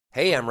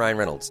Hey, I'm Ryan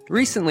Reynolds.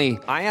 Recently,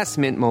 I asked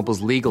Mint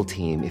Mobile's legal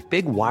team if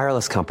big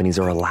wireless companies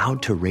are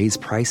allowed to raise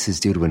prices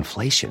due to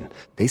inflation.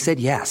 They said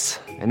yes.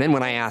 And then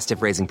when I asked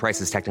if raising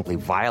prices technically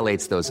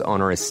violates those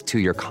onerous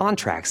two-year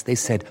contracts, they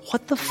said,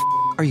 "What the f***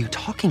 are you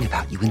talking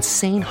about, you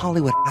insane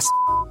Hollywood ass?"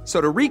 So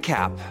to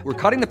recap, we're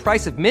cutting the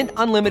price of Mint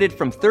Unlimited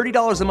from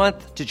 $30 a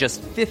month to just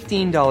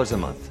 $15 a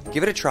month.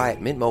 Give it a try at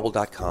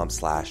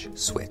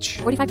mintmobile.com/switch.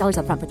 $45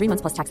 up front for 3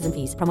 months plus taxes and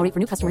fees. Promo rate for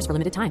new customers for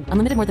limited time.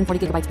 Unlimited more than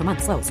 40 gigabytes per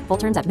month. Slows full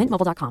terms at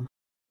mintmobile.com.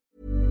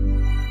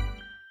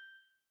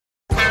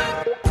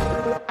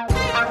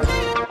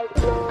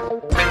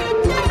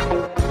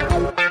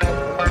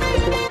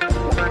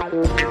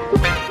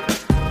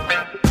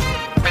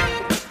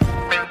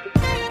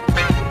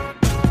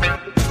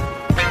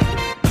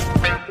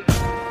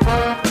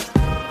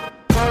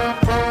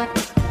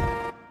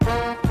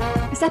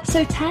 It's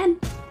episode 10.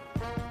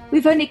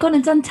 We've only gone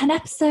and done 10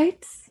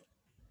 episodes.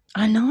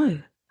 I know.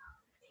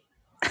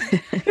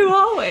 Who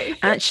are we?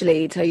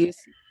 Actually, tell you,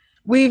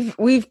 we've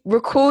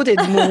recorded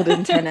more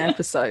than 10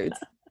 episodes,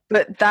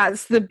 but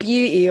that's the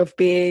beauty of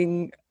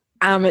being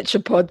amateur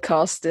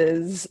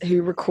podcasters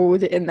who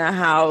record it in their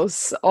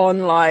house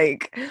on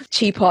like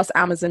cheap ass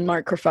Amazon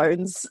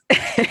microphones.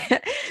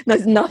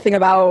 There's nothing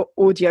about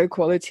audio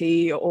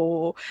quality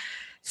or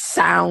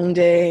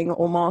sounding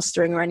or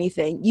mastering or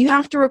anything. You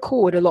have to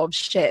record a lot of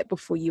shit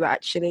before you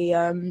actually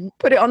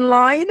put it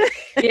online.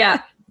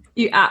 Yeah,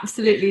 you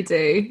absolutely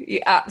do. You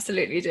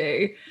absolutely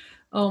do.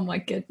 Oh my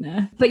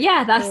goodness. But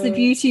yeah, that's the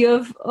beauty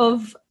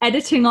of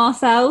editing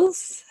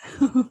ourselves.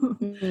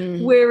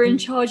 We're in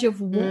charge of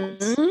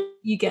what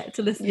you get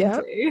to listen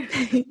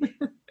to.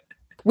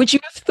 Would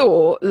you have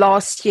thought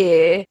last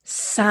year,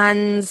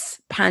 sans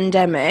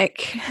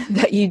pandemic,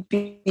 that you'd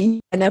be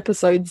 10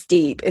 episodes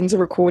deep into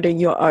recording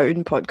your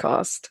own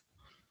podcast?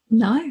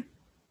 No.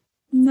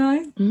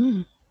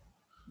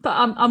 But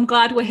I'm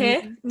glad we're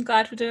here. I'm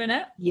glad we're doing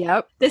it.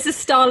 Yep. This is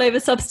Style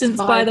Over Substance,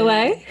 by the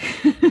way.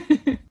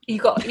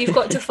 You've got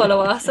to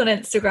follow us on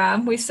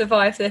Instagram. We've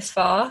survived this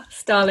far.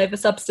 Style Over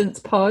Substance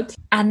Pod.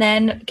 And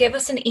then give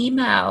us an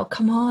email.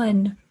 Come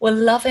on. We're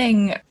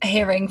loving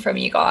hearing from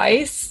you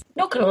guys.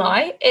 Not gonna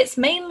lie, it's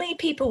mainly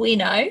people we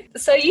know.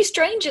 So you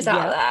strangers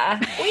out there,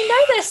 we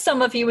know there's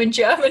some of you in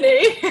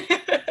Germany.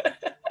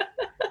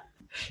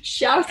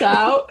 Shout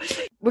out.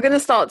 We're going to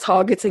start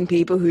targeting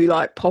people who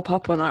like pop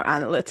up on our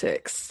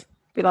analytics.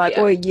 Be like,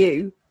 "Oi,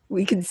 you,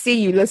 we can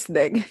see you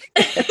listening."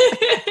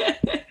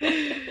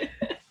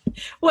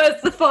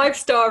 Where's the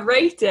 5-star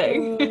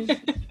rating?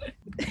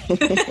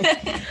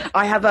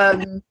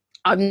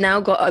 I've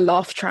now got a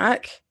laugh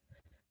track.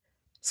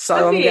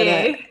 So I'm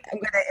gonna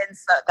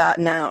insert that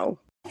now.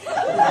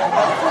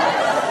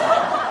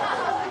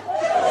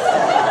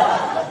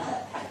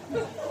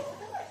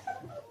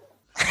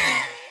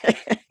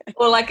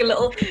 Or like a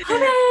little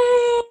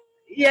hooray!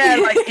 Yeah,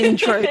 like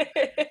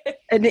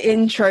an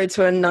intro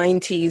to a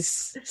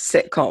 90s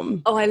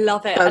sitcom. Oh, I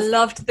love it. I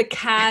loved the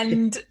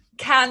canned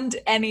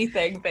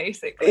anything,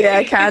 basically.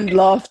 Yeah, canned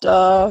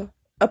laughter,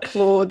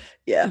 applaud.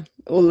 Yeah,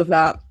 all of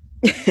that.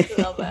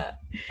 Love it.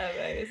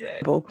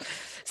 Amazing.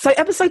 So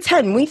episode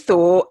 10, we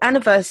thought,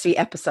 anniversary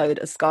episode,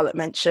 as Scarlett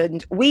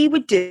mentioned, we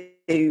would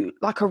do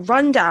like a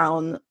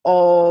rundown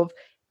of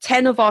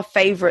 10 of our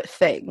favourite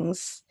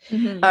things.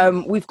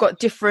 Mm-hmm. We've got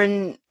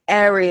different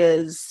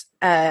areas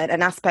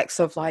and aspects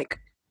of like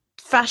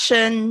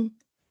fashion,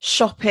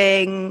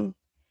 shopping,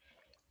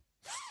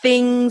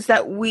 things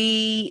that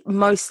we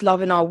most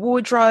love in our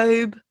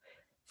wardrobe,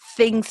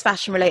 things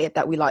fashion related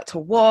that we like to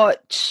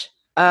watch.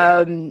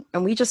 And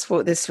we just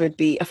thought this would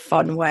be a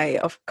fun way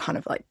of kind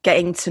of like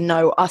getting to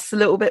know us a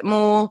little bit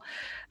more,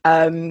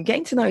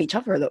 getting to know each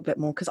other a little bit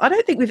more, because I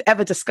don't think we've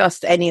ever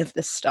discussed any of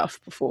this stuff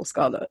before,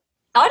 Scarlett.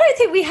 I don't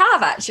think we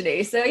have,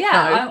 actually. So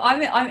yeah, no.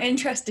 I'm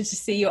interested to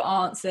see your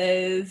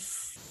answers.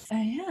 So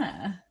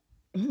yeah.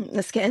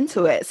 Let's get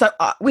into it. So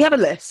we have a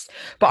list,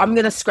 but I'm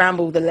going to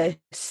scramble the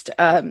list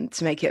to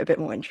make it a bit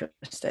more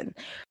interesting.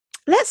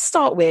 Let's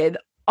start with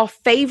our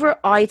favourite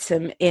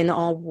item in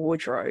our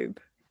wardrobe.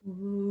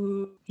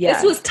 Ooh. Yeah.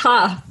 This was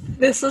tough.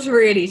 This was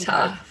really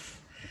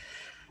tough.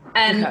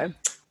 Okay.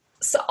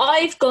 So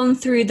I've gone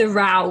through the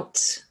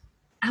route.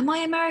 Am I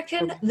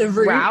American? The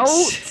route.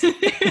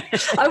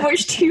 I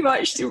watch too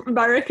much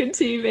American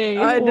TV.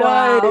 I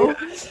know.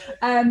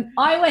 Wow.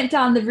 I went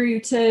down the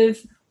route of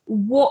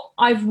what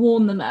I've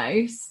worn the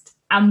most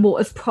and what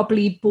has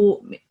probably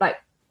brought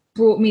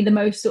me the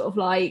most sort of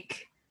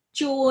like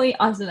joy.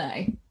 I don't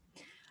know.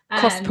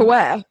 Cost per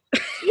wear.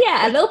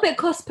 Yeah, a little bit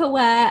cost per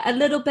wear, a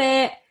little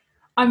bit.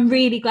 I'm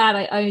really glad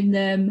I own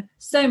them,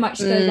 so much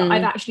so that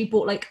I've actually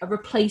bought like a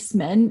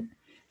replacement.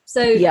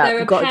 So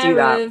they're a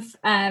pair of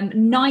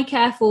Nike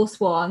Air Force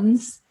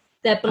Ones.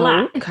 They're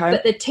black,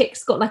 but the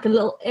tick's got like a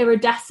little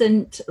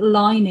iridescent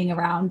lining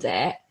around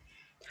it.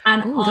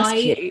 And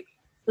I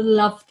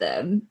love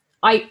them.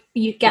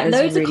 You get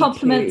loads of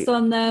compliments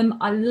on them.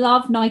 I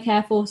love Nike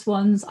Air Force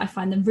Ones. I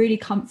find them really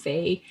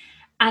comfy.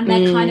 And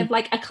they're kind of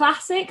like a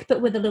classic, but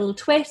with a little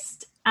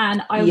twist.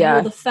 And I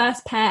wore the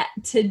first pair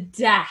to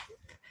death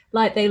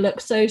like they look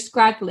so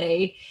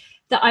scraggly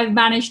that I've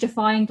managed to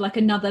find like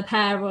another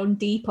pair on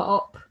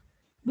Depop.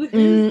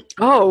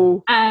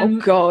 Oh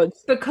God.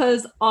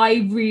 Because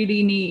I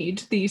really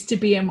need these to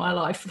be in my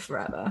life for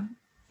forever.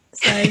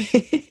 So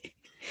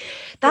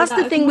that's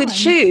the thing with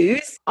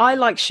shoes. I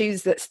like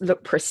shoes that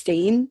look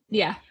pristine.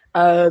 Yeah.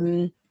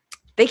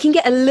 They can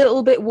get a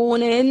little bit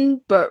worn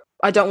in, but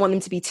I don't want them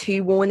to be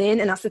too worn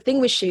in. And that's the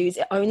thing with shoes.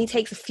 It only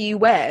takes a few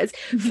wears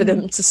for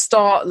them to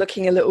start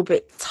looking a little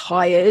bit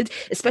tired,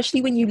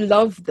 especially when you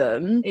love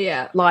them.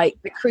 Yeah. Like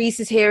the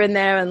creases here and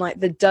there and like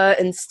the dirt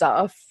and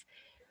stuff.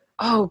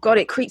 Oh God,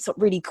 it creeps up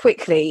really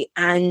quickly.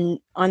 And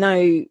I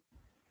know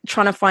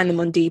trying to find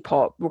them on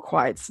Depop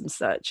required some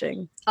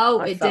searching.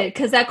 Oh, it did.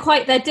 Because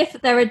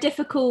they're a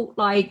difficult,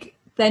 like,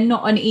 they're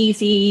not an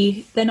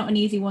easy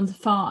one to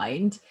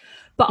find.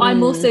 But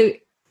I'm also,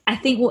 I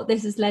think what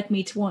this has led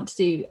me to want to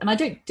do, and I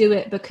don't do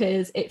it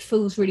because it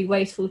feels really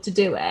wasteful to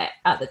do it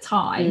at the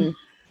time,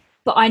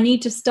 but I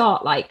need to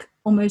start like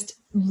almost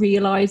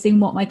realizing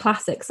what my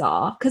classics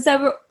are, because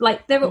there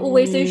are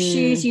always those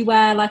shoes you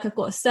wear. Like I've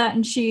got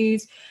certain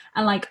shoes,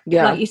 and like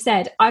you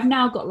said, I've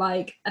now got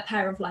like a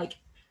pair of like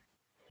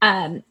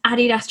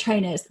Adidas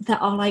trainers that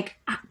are like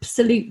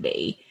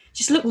absolutely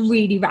just look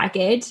really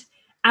ragged.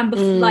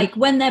 And like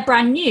when they're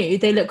brand new,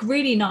 they look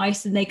really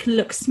nice and they can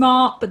look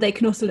smart, but they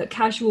can also look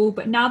casual.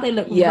 But now they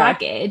look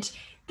ragged.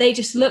 They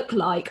just look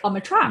like I'm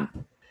a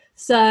tramp.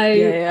 So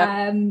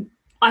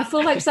I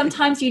feel like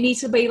sometimes you need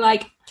to be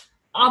like,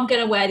 I'm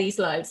going to wear these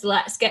loads.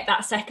 Let's get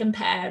that second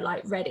pair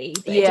like ready.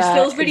 But it just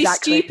feels really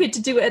stupid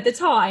to do it at the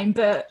time.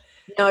 But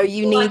no,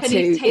 you need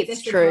to. Take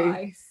it's this true.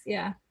 Advice.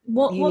 Yeah.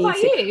 What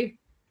about you?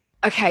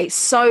 Okay,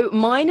 so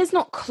mine is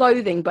not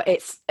clothing, but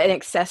it's an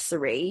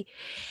accessory.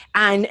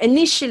 And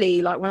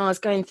initially, like when I was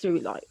going through,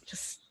 like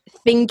just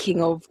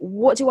thinking of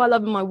what do I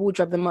love in my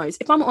wardrobe the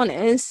most, if I'm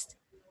honest,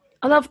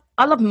 I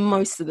love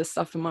most of the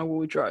stuff in my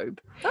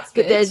wardrobe. That's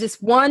good. But there's this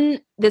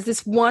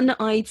one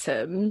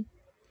item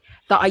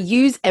that I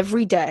use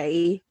every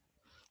day,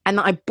 and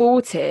that I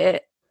bought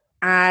it,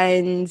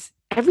 and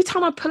every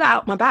time I pull it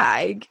out my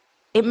bag,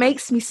 it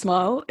makes me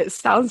smile. It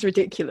sounds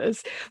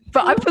ridiculous,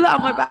 but I pull it out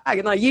of my bag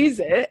and I use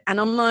it, and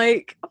I'm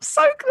like, I'm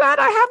so glad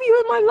I have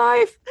you in my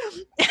life.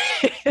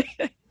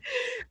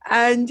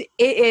 And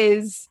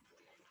it's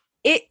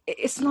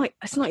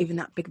not even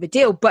that big of a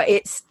deal, but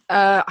it's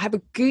I have a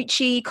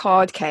Gucci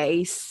card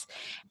case,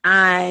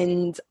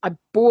 and I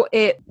bought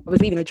it. I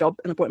was leaving a job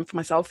and I bought it for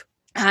myself.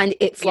 And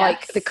it's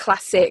like the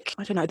classic,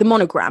 I don't know, the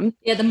monogram.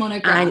 Yeah, the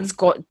monogram. And it's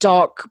got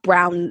dark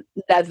brown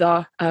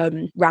leather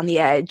around the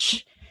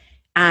edge.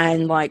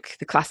 And like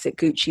the classic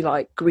Gucci,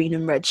 like green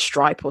and red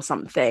stripe or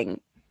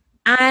something.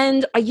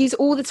 And I use it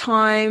all the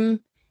time.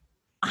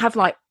 I have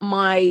like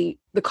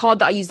the card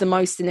that I use the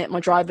most in it,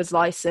 my driver's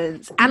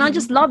license. And I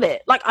just love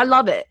it. Like, I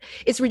love it.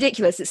 It's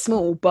ridiculous. It's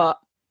small, but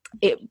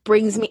it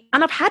brings me,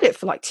 and I've had it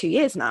for like 2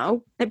 years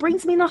now. It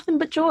brings me nothing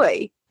but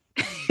joy.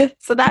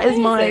 So that is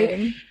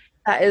my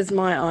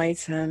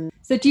item.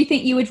 So do you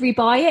think you would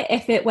rebuy it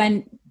if it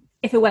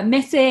went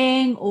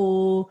missing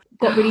or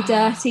got really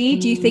dirty?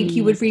 Do you think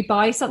you would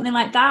rebuy something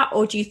like that?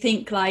 Or do you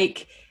think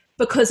like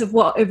because of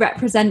what it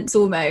represents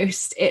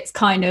almost, it's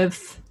kind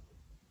of,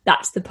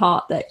 that's the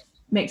part that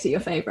makes it your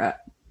favourite?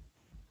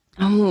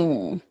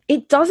 Oh,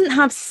 it doesn't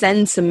have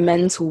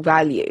sentimental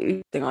value.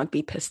 I think I'd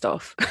be pissed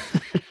off.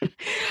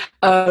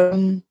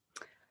 Would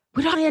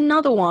I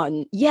another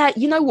one? Yeah,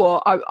 you know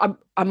what?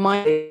 I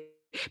might,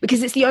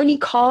 because it's the only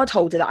card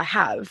holder that I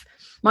have.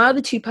 My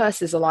other two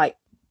purses are like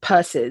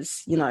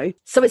purses, you know,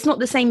 so it's not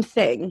the same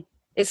thing.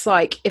 It's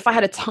like if I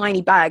had a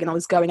tiny bag and I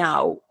was going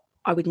out,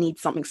 I would need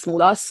something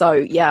smaller. So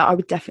yeah, I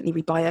would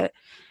definitely rebuy it.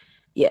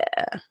 Yeah.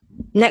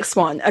 Next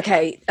one.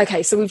 Okay,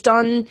 so we've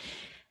done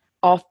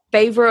our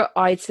favorite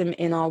item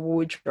in our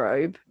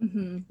wardrobe.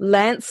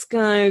 Let's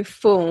go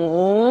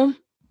for,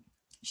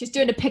 she's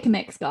doing a pick and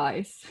mix,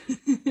 guys.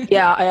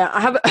 Yeah, I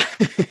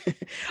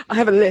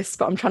have a list,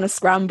 but I'm trying to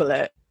scramble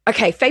it.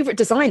 Okay, favorite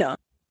designer.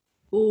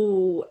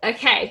 Oh,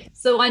 okay.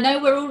 So I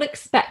know we're all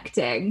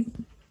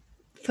expecting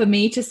for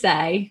me to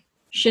say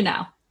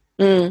Chanel.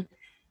 And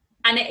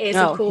it is,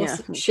 of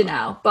course,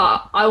 Chanel.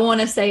 But I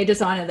want to say a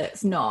designer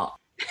that's not.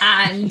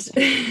 And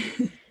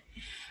and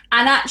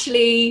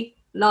actually,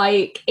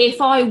 like,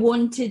 if I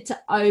wanted to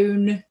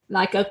own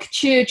like a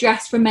couture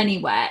dress from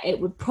anywhere, it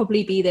would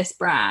probably be this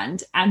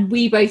brand. And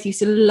we both used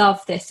to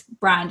love this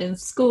brand in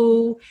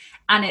school.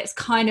 And it's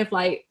kind of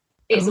like,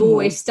 it's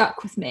always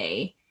stuck with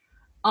me.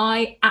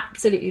 I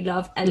absolutely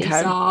love Elie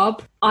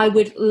Saab. I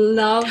would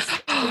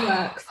love to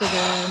work for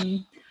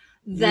them.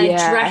 Their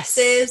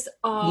dresses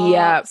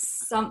are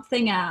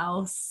something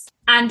else.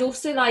 And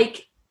also,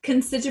 like,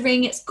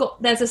 considering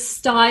there's a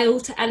style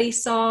to Elie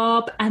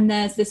Saab and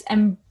there's this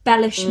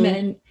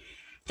embellishment.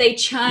 They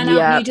churn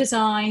out new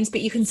designs,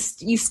 but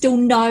you still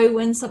know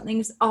when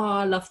something's,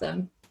 I love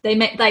them. They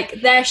make,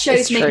 like, their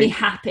shows make me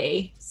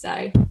happy.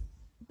 So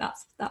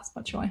that's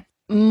my choice.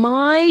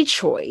 My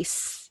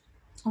choice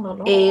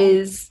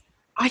is,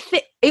 I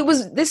think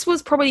this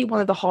was probably one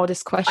of the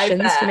hardest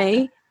questions for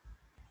me.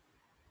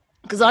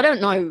 because I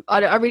don't know.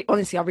 I really,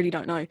 honestly, I really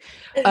don't know.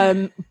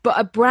 But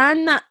a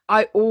brand that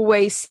I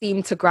always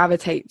seem to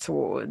gravitate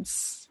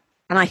towards,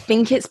 and I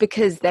think it's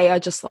because they are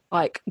just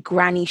like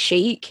granny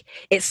chic.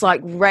 It's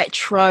like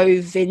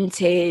retro,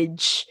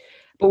 vintage,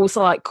 but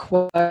also like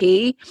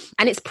quirky.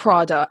 And it's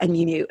Prada and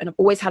Miu Miu. And I've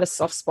always had a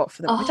soft spot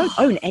for them. I don't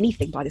own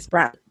anything by this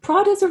brand.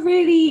 Prada's a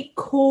really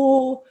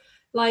core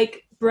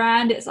like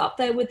brand. It's up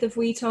there with the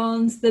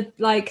Vuittons, the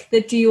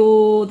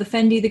Dior, the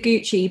Fendi, the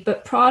Gucci,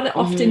 but Prada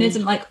often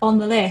isn't like on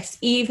the list,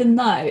 even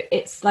though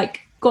it's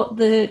like got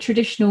the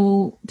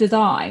traditional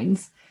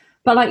designs.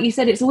 But like you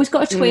said, it's always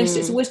got a twist.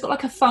 It's always got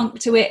like a funk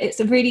to it. It's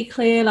a really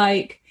clear,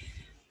 like,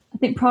 I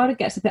think Prada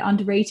gets a bit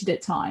underrated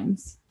at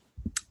times.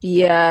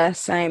 Yeah,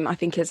 same. I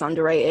think it's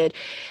underrated.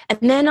 And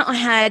then I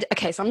had,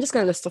 so I'm just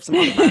going to list off some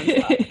other brands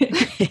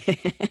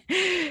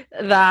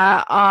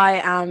that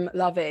I am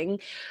loving.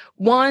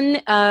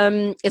 One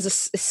is a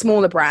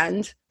smaller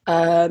brand.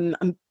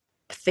 I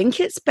think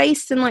it's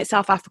based in like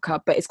South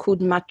Africa, but it's called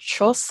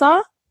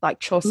Machosa,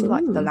 like Xhosa,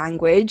 like the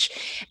language.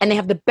 And they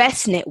have the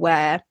best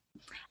knitwear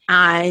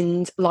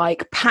and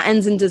like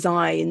patterns and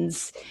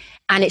designs.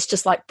 And it's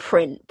just like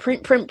print.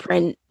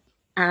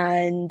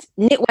 And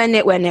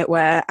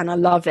knitwear, and I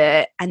love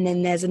it. And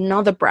then there's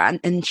another brand,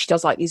 and she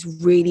does like these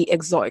really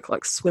exotic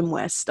like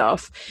swimwear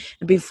stuff.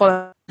 I've been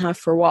following her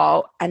for a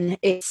while, and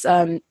it's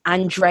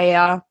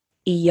Andrea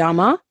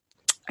Iyama.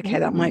 Okay,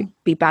 that might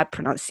be bad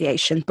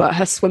pronunciation, but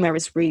her swimwear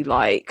is really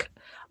like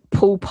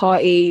pool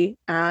party,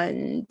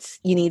 and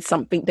you need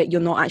something that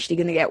you're not actually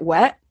going to get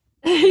wet.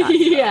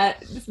 Yeah,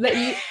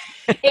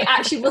 it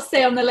actually will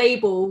say on the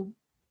label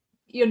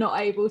you're not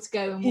able to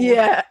go and walk.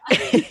 Yeah.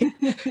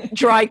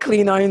 Dry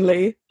clean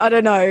only. I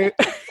don't know.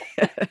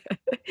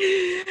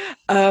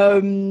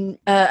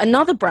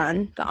 Another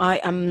brand that I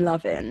am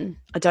loving,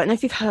 I don't know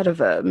if you've heard of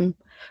them,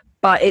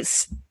 but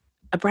it's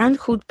a brand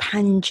called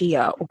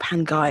Pangaea or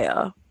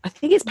Pangaea. I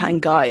think it's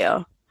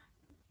Pangaea.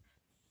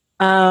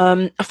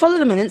 I follow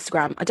them on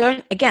Instagram. I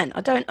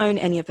don't own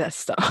any of their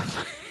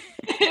stuff,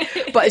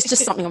 but it's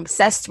just something I'm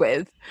obsessed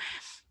with.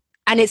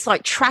 And it's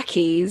like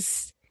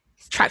trackies,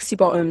 tracksuit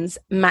bottoms,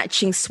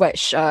 matching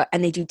sweatshirt,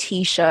 and they do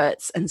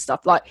t-shirts and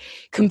stuff, like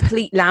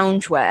complete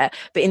loungewear,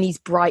 but in these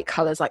bright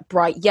colors, like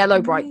bright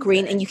yellow, bright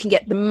green, and you can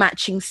get the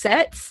matching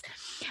sets.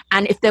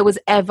 And if there was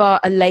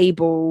ever a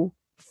label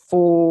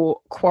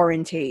for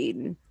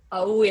quarantine,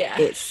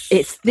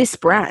 it's this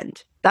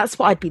brand. That's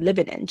what I'd be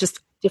living in, just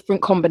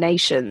different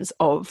combinations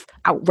of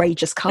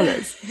outrageous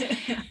colors.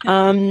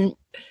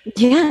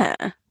 Yeah,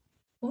 awesome.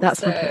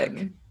 That's my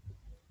pick.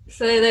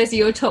 So those are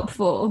your top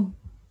 4.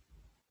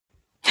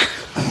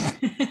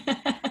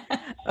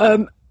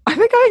 I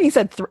think I only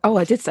said 3. Oh,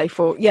 I did say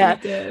 4. Yeah.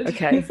 You did.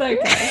 Okay. It's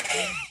okay.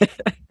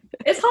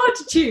 It's hard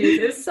to choose.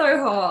 It's so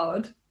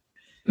hard.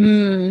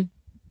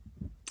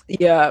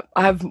 Yeah,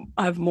 I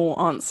have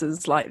more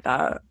answers like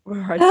that.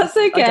 That's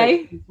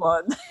okay.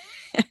 One.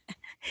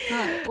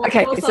 Right,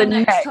 what's our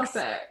next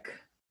topic?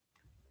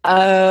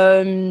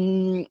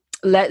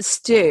 Let's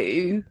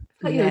do.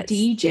 Like you're a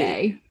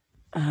DJ.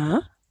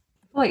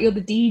 Like you're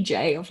the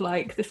DJ of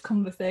like this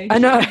conversation. I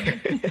know.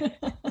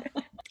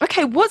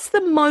 Okay, what's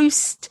the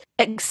most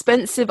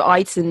expensive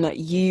item that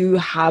you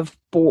have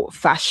bought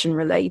fashion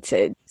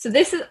related? So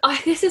this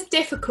is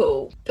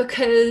difficult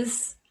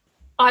because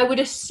I would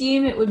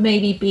assume it would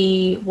maybe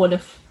be one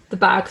of the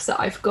bags that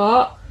I've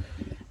got,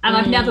 and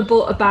I've never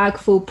bought a bag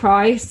full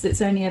price.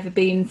 It's only ever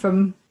been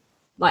from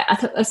like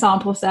a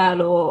sample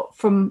sale or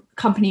from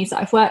companies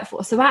that I've worked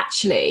for. So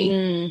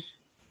actually,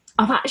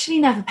 I've actually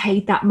never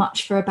paid that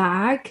much for a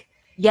bag.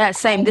 Yeah,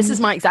 same. This is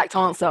my exact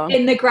answer.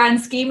 In the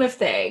grand scheme of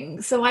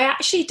things. So I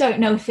actually don't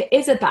know if it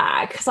is a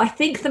bag, because I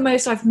think the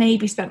most I've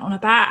maybe spent on a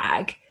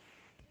bag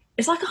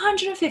is like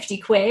 150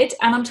 quid.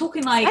 And I'm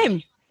talking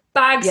like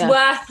bags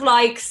worth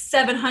like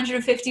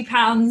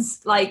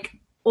 £750, like,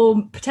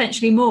 or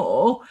potentially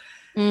more.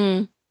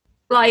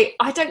 Like,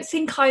 I don't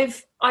think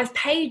I've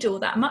paid all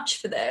that much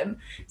for them.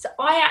 So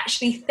I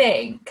actually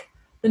think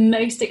the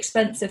most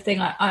expensive thing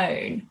I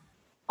own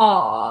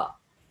are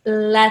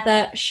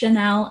leather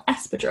Chanel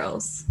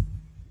espadrilles.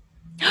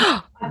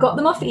 I got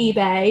them off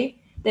eBay.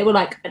 They were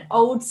like an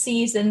old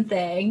season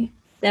thing.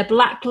 They're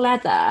black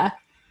leather,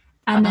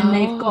 and then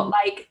they've got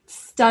like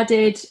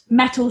studded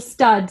metal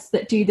studs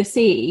that do the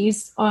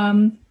C's.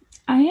 And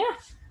yeah,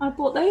 I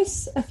bought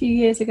those a few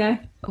years ago.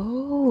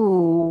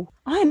 Oh,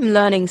 I'm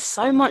learning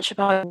so much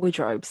about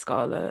wardrobe,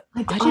 Scarlett.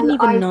 I didn't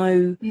even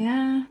know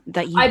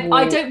that you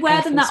I don't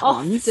wear them that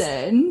ones.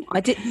 often.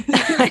 I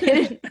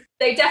didn't.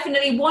 They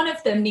definitely, one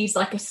of them needs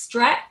like a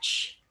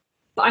stretch,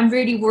 but I'm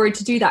really worried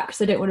to do that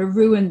because I don't want to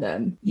ruin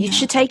them. You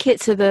should take it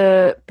to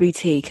the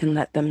boutique and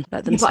let them.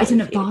 But I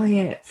didn't buy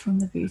it from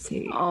the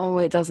boutique. Oh,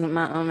 it doesn't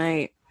matter,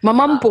 mate. My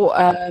mum bought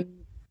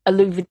a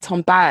Louis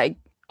Vuitton bag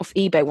off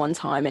eBay one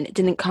time, and it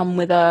didn't come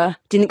with a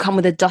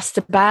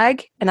duster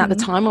bag. And at the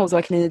time, I was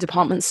working in a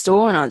department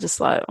store, and I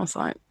was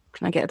like,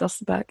 can I get a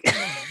duster bag?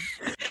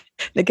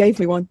 They gave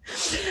me one.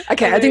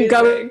 Okay, amazing. I didn't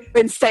go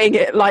in saying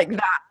it like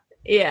that.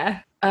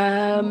 Yeah.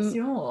 What's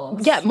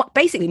yours? Yeah,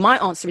 basically my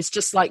answer is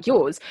just like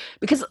yours,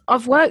 because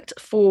I've worked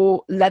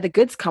for leather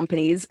goods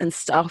companies and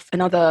stuff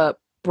and other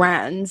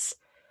brands.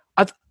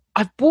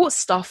 I've bought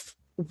stuff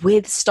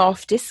with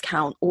staff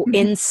discount or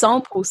in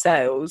sample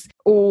sales,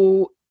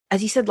 or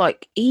as you said,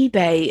 like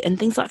eBay and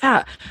things like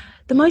that.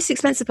 The most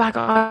expensive bag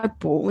I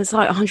bought was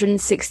like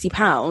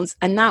 £160,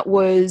 and that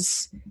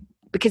was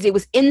because it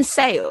was in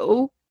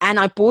sale, and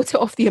I bought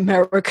it off the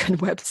American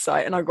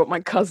website, and I got my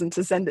cousin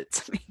to send it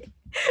to me.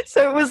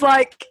 So it was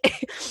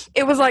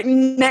like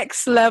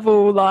next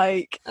level,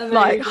 like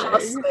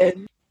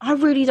hustling. I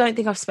really don't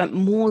think I've spent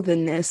more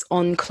than this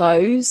on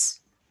clothes.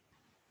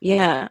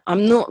 Yeah,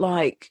 I'm not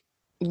like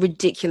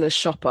ridiculous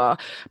shopper,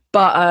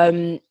 but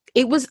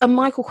it was a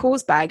Michael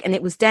Kors bag, and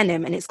it was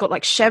denim, and it's got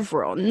like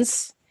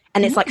chevrons,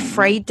 and it's like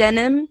frayed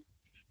denim.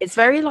 It's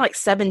very like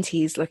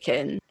 70s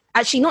looking.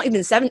 Actually, not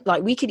even 70s.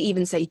 Like we could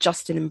even say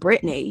Justin and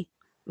Britney.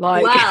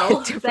 Like,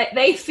 wow,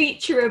 they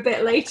feature a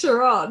bit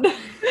later on.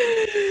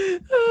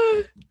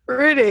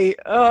 Really?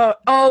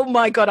 Oh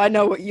my God, I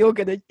know what you're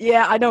gonna.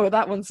 Yeah, I know what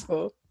that one's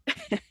for.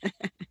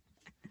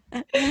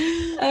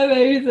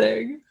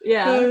 Amazing.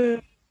 Yeah.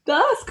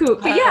 That's cool.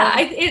 But yeah,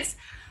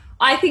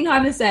 I think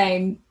I'm the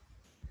same.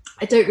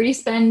 I don't really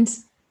spend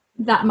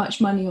that much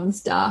money on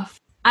stuff.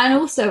 And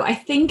also, I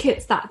think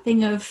it's that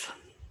thing of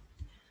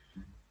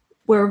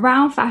we're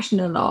around fashion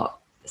a lot.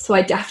 So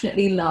I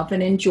definitely love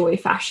and enjoy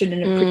fashion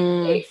and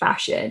appreciate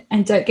fashion.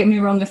 And don't get me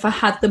wrong, if I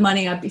had the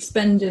money, I'd be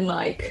spending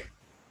like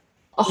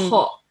a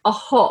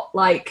hot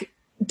like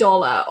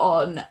dollar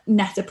on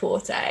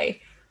Net-a-Porter.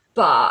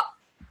 But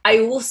I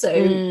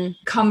also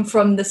come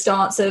from the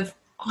stance of,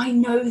 I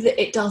know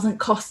that it doesn't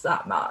cost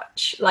that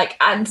much. Like,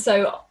 and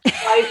so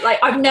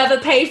I've never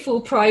paid full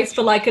price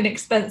for like an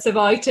expensive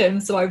item.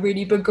 So I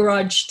really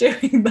begrudge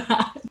doing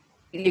that.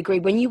 I agree.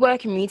 When you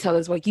work in retail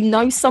as well, you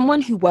know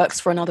someone who works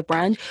for another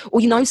brand,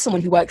 or you know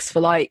someone who works for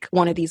like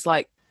one of these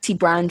like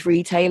brand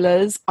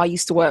retailers. I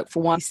used to work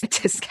for one,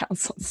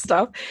 discounts on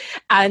stuff.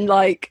 And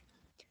like,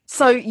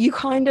 so you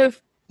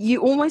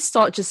almost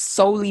start just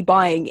solely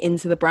buying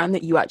into the brand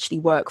that you actually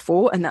work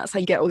for, and that's how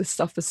you get all this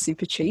stuff for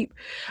super cheap.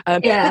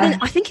 But then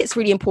I think it's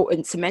really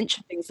important to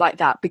mention things like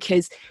that,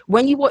 because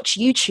when you watch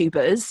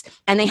YouTubers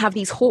and they have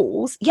these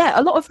hauls, yeah,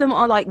 a lot of them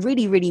are like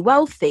really, really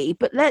wealthy,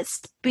 but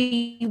let's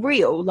be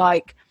real,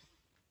 like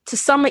to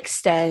some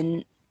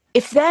extent,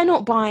 if they're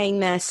not buying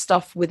their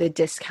stuff with a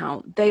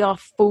discount, they are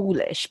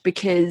foolish,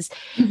 because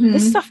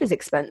this stuff is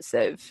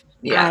expensive.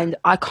 Yeah. And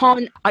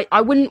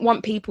I wouldn't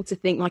want people to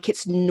think like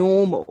it's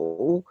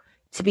normal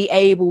to be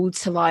able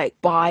to like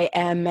buy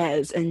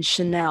Hermes and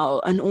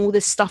Chanel and all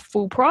this stuff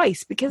full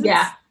price, because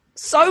it's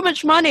so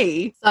much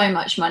money. So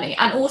much money.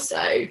 And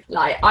also,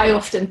 like, I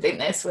often think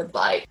this with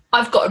like,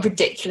 I've got a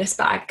ridiculous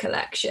bag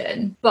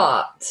collection,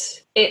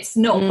 but it's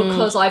not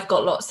because I've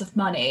got lots of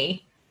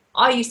money.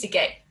 I used to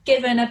get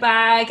given a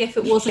bag if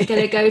it wasn't going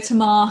to go to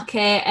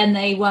market and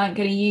they weren't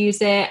going to use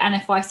it, and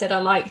if I said I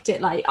liked it,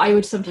 like I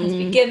would sometimes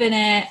be given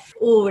it,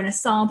 or in a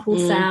sample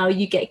sale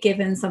you get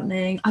given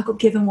something. I got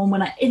given one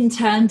when I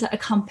interned at a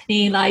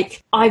company.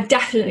 Like I've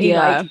definitely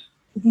like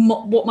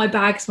what my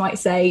bags might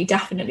say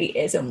definitely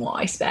isn't what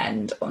I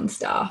spend on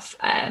stuff,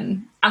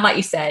 and like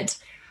you said,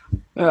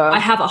 I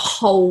have a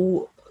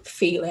whole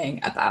feeling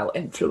about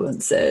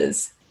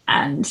influencers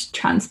and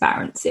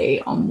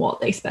transparency on what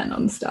they spend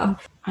on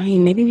stuff. I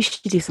mean, maybe we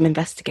should do some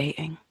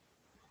investigating.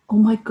 Oh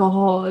my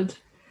God.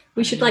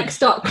 We should like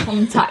start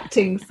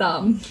contacting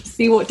some,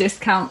 see what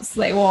discounts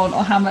they want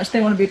or how much they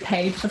want to be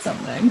paid for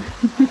something.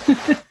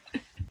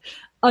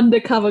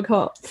 Undercover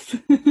cops.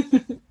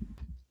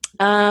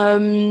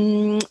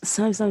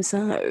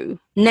 So.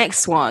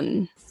 Next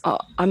one.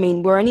 I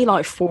mean, we're only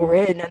like 4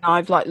 in and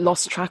I've like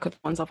lost track of the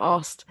ones I've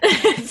asked.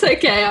 It's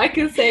okay. I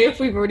can say if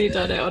we've already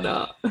done it or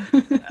not.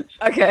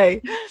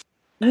 Okay.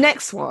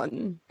 Next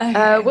one.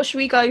 Okay. What should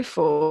we go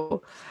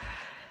for?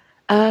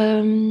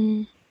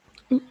 Okay.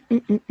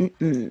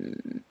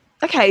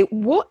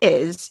 What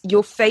is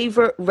your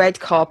favorite red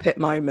carpet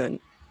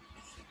moment?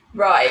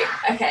 Right.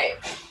 Okay.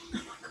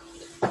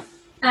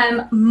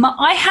 Oh my God.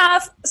 I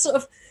have sort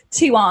of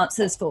 2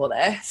 answers for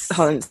this.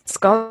 Hold on,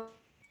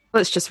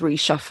 Scarlett's just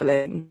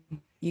reshuffling.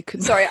 You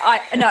could. Sorry,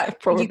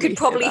 you could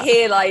probably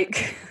hear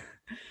like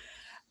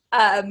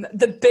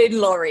the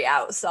bin lorry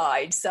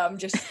outside. So I'm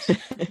just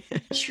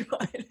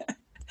trying to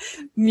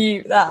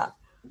mute that.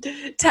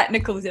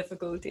 Technical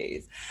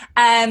difficulties.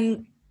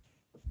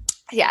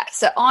 Yeah,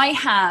 so I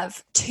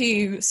have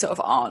 2 sort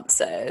of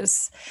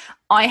answers.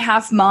 I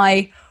have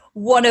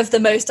one of the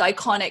most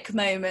iconic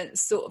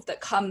moments sort of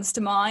that comes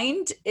to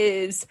mind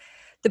is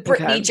the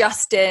Britney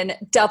Justin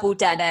double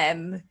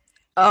denim.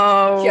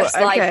 Oh, just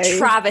like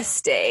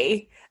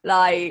travesty.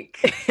 Like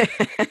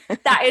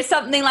that is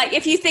something like,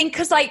 if you think,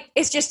 because like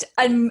it's just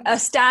a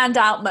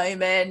standout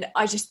moment,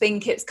 I just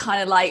think it's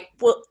kind of like,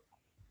 well,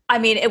 I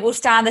mean, it will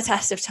stand the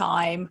test of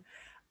time.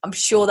 I'm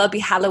sure there'll be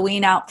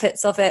Halloween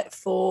outfits of it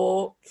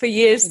for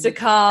years to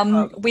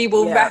come. We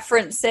will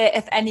reference it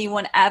if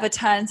anyone ever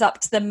turns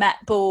up to the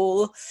Met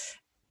Ball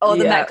or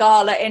the Met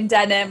Gala in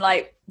denim,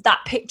 like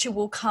that picture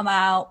will come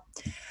out.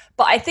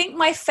 But I think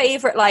my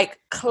favorite, like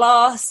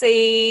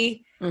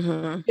classy,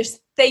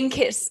 just think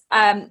it's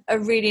a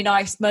really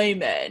nice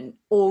moment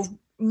or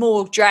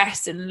more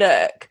dress and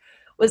look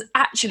was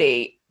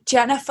actually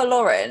Jennifer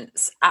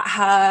Lawrence at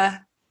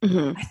her,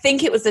 I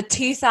think it was the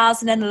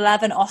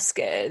 2011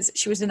 Oscars.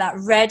 She was in that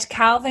red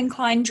Calvin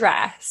Klein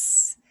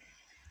dress.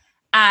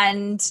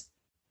 And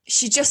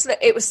she just,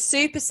 it was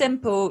super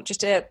simple,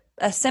 just a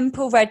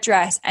simple red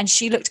dress. And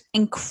she looked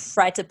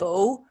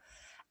incredible.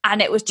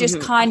 And it was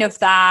just kind of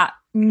that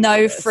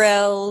no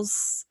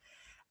frills,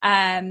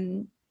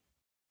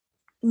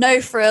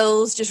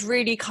 just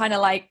really kind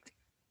of like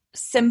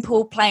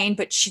simple, plain,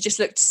 but she just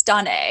looked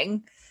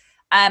stunning.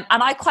 And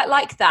I quite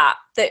like that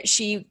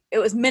it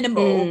was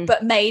minimal,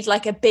 but made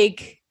like a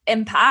big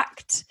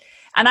impact.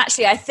 And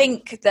actually, I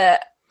think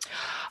that...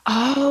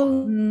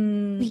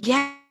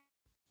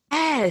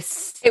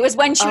 yes. It was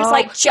when she was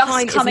like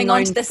just coming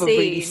onto the scene.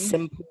 Really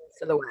simple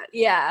silhouette.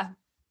 Yeah.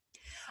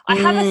 I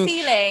have a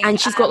feeling... And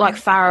she's got like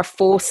Farrah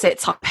Fawcett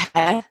type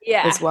hair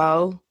as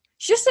well.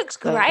 She just looks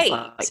great.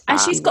 And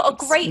she's got a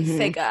great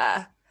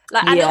figure.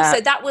 Like, and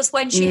also that was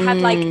when she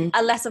had like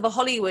a less of a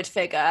Hollywood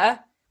figure.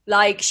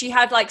 Like she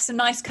had like some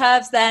nice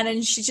curves then,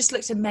 and she just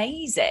looked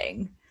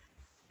amazing.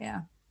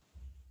 Yeah.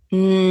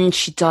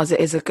 She does.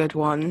 It is a good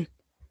one.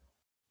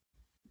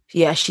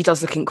 Yeah, she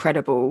does look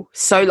incredible.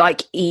 So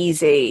like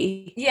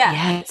easy. Yeah.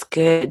 Yeah, it's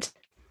good.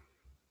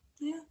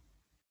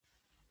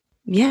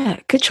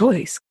 Yeah, good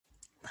choice.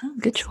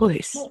 Good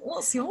choice.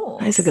 What's yours?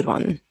 That's a good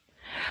one.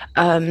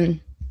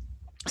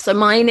 So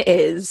mine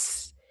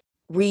is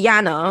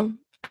Rihanna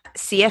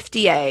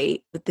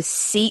CFDA with the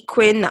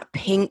sequin, that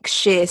pink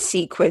sheer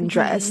sequin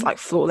dress, like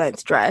floor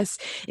length dress.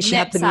 And she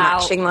had the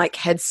matching like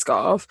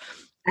headscarf,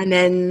 and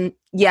then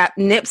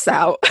nips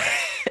out.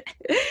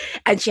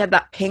 And she had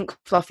that pink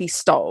fluffy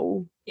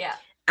stole. Yeah.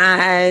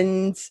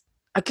 And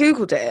I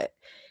Googled it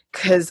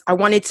because I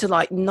wanted to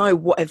like know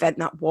what event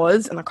that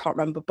was, and I can't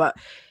remember, but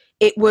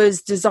it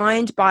was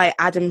designed by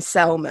Adam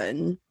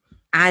Selman,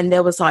 and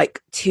there was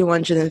like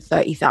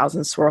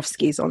 230,000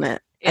 Swarovskis on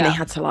it. And they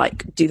had to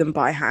like do them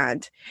by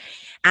hand.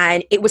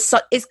 And it was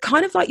it's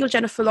kind of like your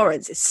Jennifer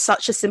Lawrence. It's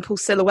such a simple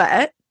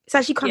silhouette. It's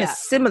actually kind of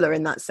similar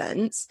in that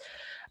sense.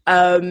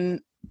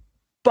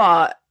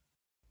 But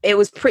it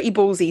was pretty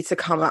ballsy to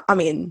come up. I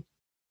mean,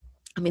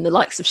 the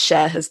likes of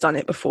Cher has done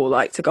it before,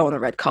 like to go on a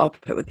red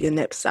carpet with your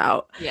nips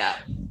out. Yeah.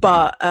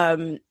 But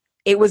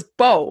it was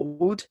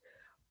bold.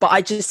 But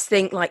I just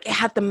think like it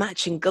had the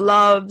matching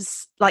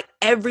gloves. Like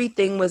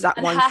everything was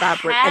that one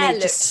fabric. And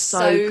it just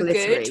so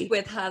glittery. Good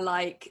with her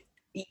like...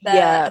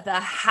 the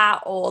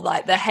hat or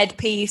like the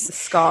headpiece, the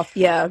scarf.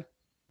 I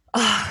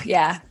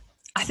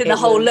think the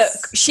whole look,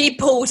 she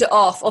pulled it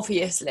off.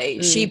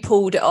 Obviously she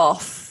pulled it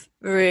off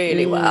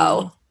really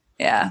well.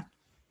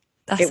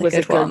 That's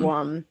a good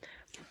one.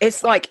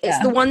 It's like it's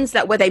the ones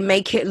that where they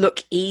make it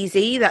look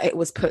easy that it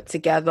was put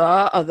together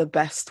are the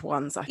best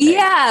ones, I think.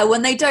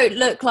 When they don't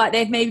look like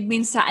they've maybe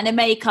been sat in a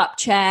makeup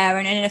chair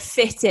and in a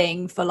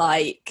fitting for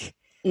like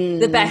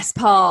the best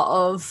part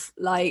of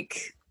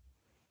like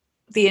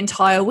the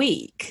entire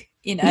week,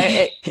 you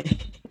know.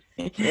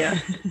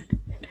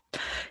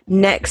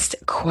 Next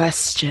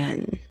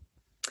question.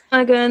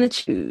 I'm gonna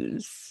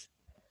choose.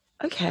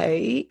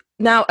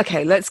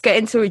 Let's get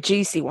into a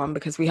juicy one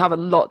because we have a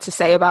lot to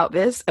say about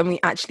this, and we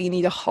actually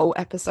need a whole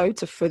episode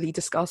to fully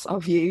discuss our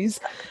views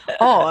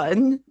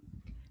on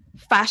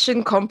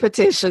fashion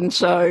competition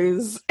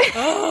shows.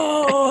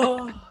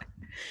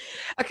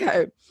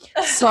 Okay,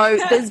 so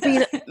there's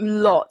been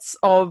lots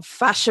of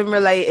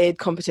fashion-related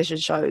competition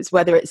shows,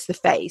 whether it's The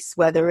Face,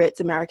 whether it's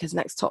America's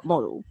Next Top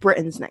Model,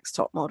 Britain's Next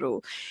Top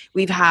Model.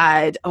 We've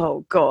had,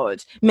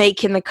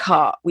 Making the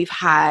Cut. We've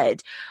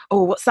had,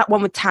 what's that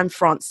one with Tan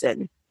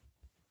Franson?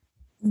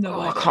 No,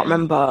 I can't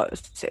remember.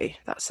 See,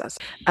 that says.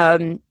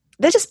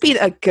 There's just been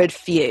a good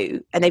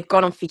few, and they've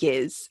gone on for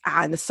years,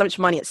 and there's so much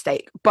money at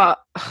stake,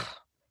 but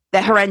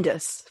they're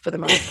horrendous for the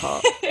most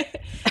part.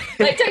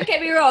 Like, don't get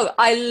me wrong,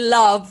 I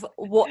love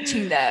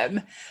watching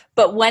them,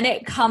 but when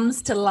it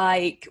comes to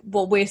like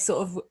what we're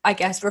sort of, I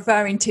guess,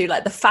 referring to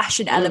like the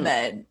fashion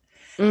element,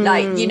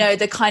 like, you know,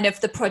 the kind of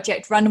the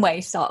Project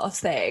Runway sort of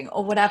thing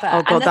or whatever,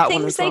 and the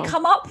things they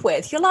come up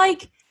with, you're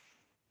like,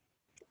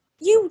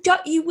 you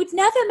would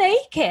never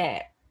make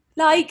it.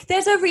 Like,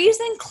 there's a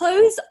reason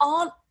clothes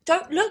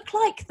don't look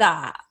like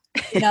that,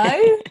 you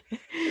know.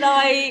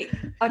 Like,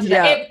 I don't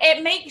know.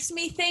 It makes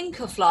me think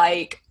of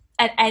like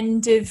an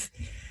end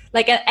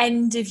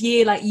of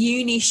year like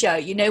uni show,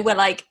 you know, where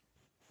like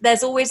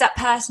there's always that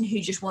person who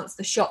just wants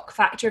the shock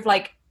factor of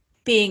like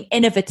being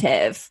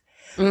innovative,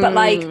 but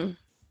like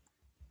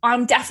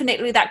I'm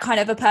definitely that kind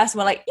of a person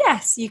where like,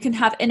 yes, you can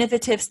have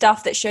innovative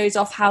stuff that shows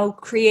off how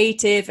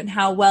creative and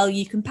how well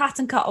you can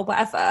pattern cut or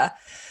whatever,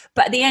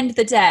 but at the end of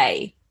the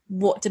day,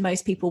 what do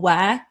most people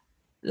wear?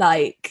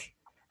 Like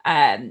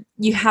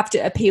you have to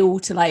appeal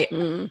to like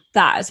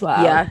that as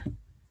well.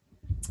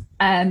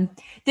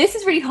 This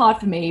is really hard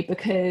for me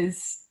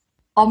because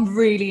I'm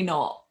really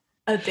not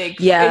a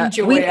big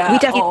enjoyer we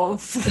definitely...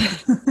 of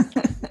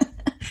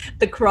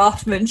the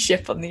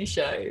craftsmanship on these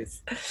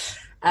shows.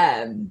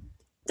 Don't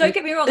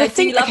get me wrong, I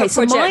do love a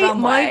Project Runway.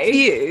 My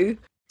view,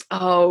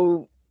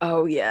 oh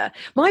yeah,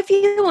 my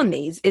view on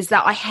these is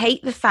that I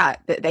hate the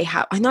fact that they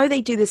have, I know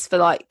they do this for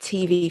like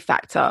TV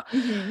factor,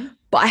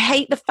 but I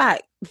hate the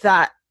fact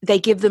that they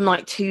give them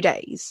like 2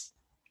 days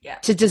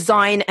to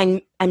design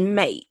and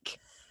make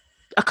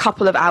a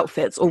couple of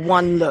outfits or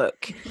one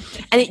look.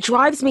 And it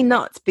drives me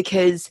nuts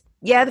because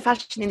the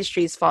fashion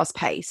industry is fast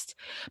paced,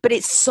 but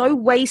it's so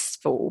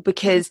wasteful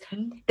because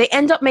they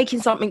end up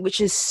making something which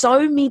is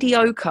so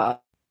mediocre,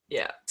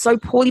 so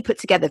poorly put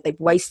together. They've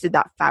wasted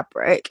that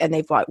fabric and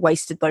they've like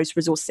wasted those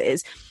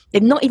resources.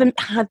 They've not even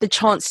had the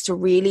chance to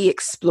really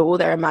explore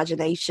their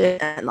imagination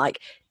and like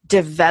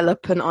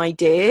develop an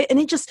idea. And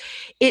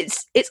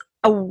it's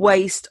a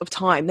waste of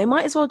time. They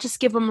might as well just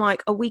give them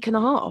like a week and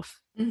a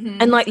half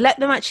and like let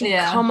them actually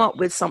come up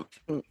with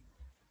something,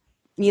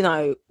 you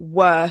know,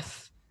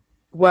 worth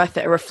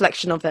it, a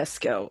reflection of their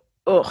skill.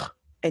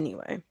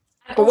 Anyway.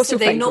 But also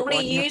they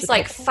normally use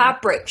like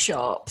fabric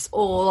shops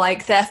or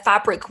like their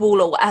fabric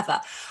wall or whatever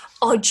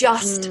are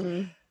just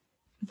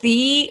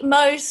the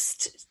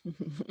most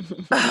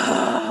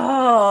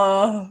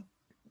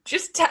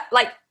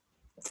like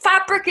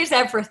fabric is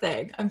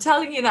everything. I'm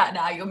telling you that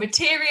now. Your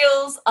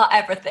materials are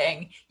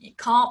everything. You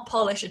can't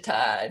polish a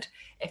turd.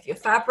 If your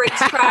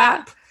fabric's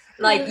crap,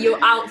 like your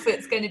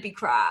outfit's going to be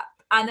crap.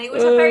 And they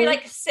always have very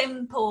like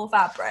simple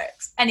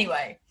fabrics.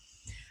 Anyway,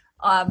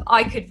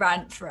 I could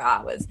rant for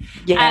hours.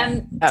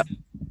 Yeah.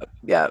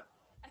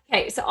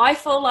 Okay, so I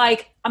feel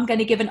like I'm going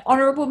to give an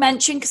honourable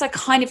mention because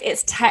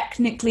it's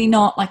technically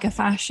not like a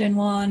fashion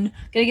one.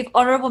 I'm going to give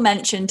honourable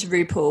mention to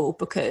RuPaul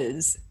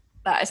because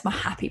that is my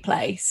happy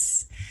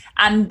place.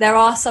 And there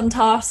are some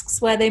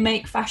tasks where they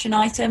make fashion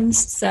items.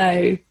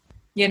 So,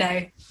 you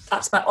know,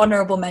 that's my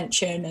honourable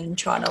mention and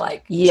trying to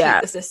like cheat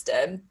the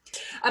system.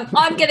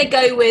 I'm going to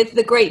go with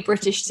the Great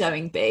British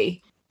Sewing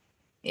Bee.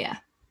 Yeah,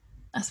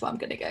 that's what I'm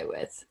going to go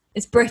with.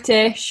 It's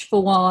British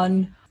for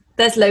one.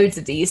 There's loads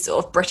of these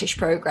sort of British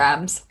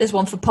programs. There's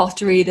one for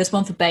pottery. There's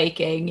one for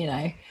baking, you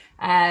know.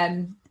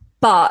 And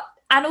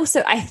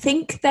also I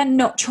think they're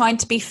not trying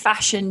to be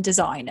fashion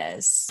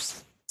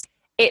designers.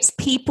 It's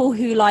people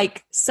who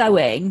like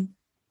sewing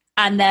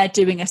and they're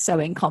doing a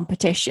sewing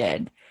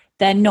competition.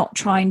 They're not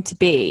trying to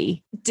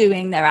be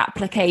doing their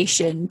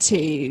application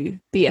to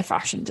be a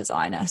fashion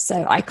designer.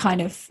 So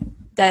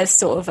there's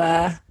sort of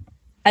a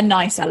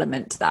nice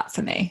element to that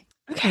for me.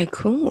 Okay,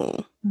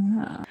 cool.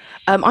 Yeah.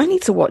 I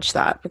need to watch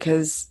that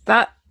because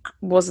that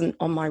wasn't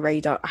on my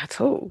radar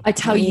at all. I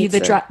tell you,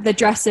 the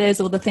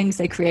dresses or the things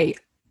they create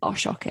are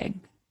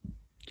shocking.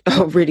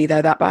 Oh, really?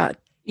 They're that bad?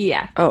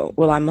 Yeah. Oh,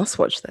 well, I must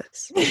watch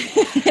this.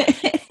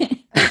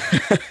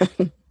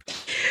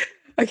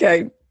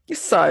 Okay,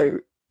 so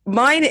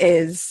mine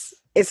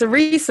it's a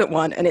recent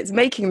one and it's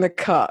making the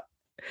cut.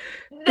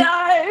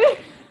 No!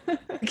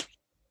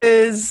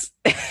 Is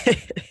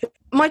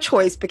my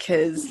choice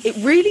because it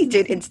really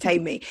did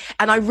entertain me.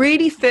 And I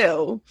really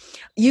feel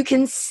you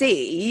can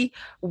see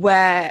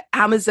where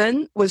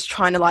Amazon was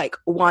trying to like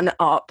one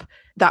up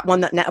that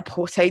one that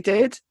Net-a-Porter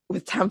did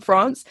with Tam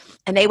France,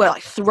 and they were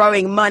like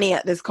throwing money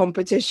at this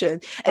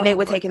competition, and they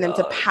were taking them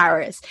to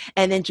Paris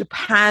and then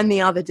Japan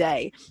the other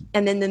day,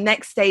 and then the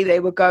next day they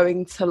were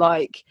going to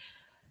like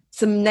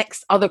some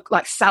next other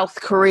like South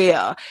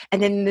Korea,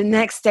 and then the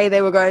next day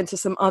they were going to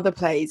some other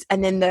place,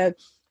 and then the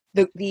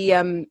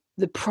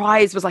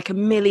prize was like $1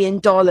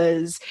 million,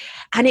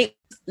 and it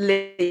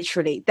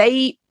literally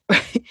they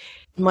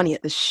money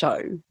at the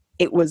show.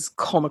 It was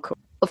comical.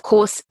 Of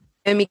course,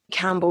 Naomi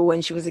Campbell,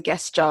 when she was a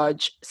guest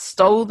judge,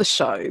 stole the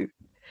show.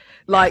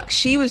 Like,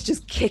 she was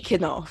just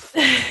kicking off.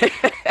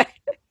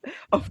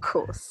 Of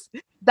course.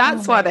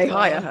 That's why they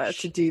hire her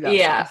to do that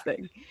sort of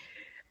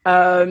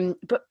thing.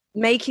 But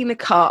making the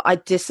cut, I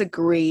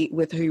disagree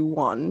with who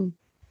won.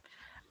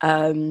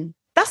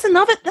 That's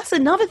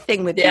another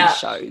thing with these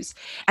shows.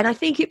 And I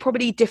think it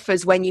probably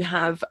differs when you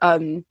have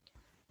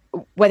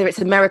whether it's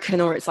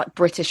American or it's like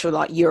British or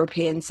like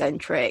European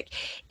centric,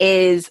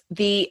 is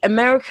the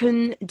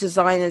American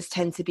designers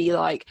tend to be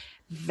like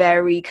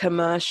very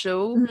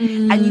commercial,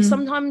 and you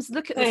sometimes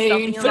look at the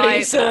stuff and you're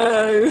like,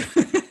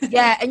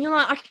 yeah, and you're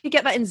like, I could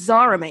get that in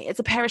Zara, mate. It's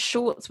a pair of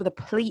shorts with a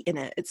pleat in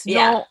it. It's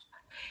not.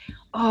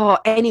 Oh,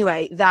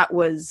 anyway,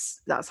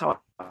 that's how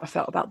I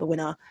felt about the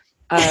winner.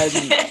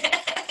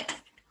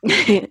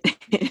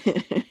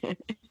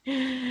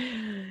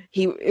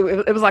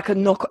 It was like a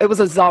knock. It was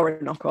a Zara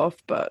knockoff,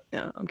 but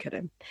yeah, I'm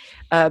kidding.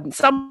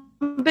 Some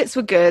bits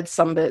were good,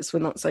 some bits were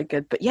not so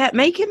good. But yeah,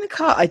 making the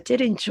cut, I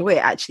did enjoy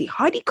it actually.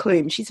 Heidi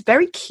Klum, she's a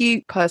very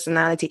cute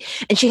personality,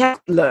 and she has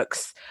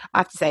looks. I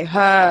have to say,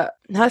 her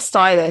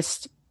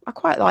stylist, I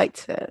quite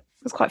liked it. It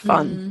was quite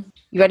fun.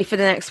 You ready for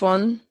the next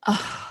one?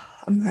 Oh,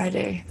 I'm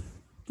ready.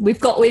 We've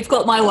got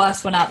my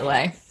worst one out the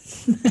way.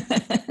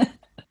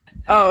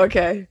 Oh,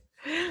 okay.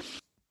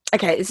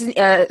 Okay, this is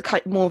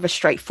kind of more of a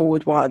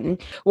straightforward one.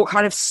 What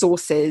kind of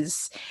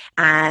sources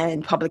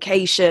and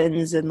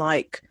publications and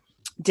like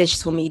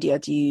digital media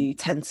do you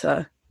tend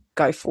to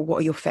go for? What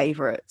are your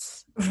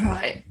favorites?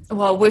 Right.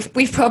 Well,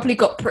 we've probably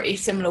got pretty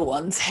similar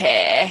ones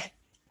here.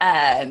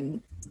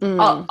 One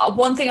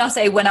thing I'll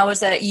say, when I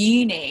was at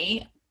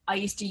uni, I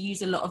used to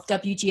use a lot of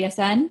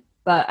WGSN,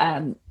 but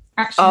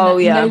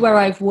actually nowhere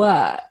I've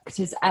worked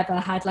has ever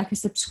had like a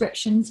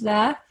subscription to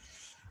there.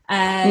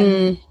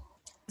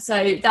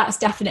 So that's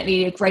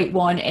definitely a great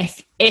one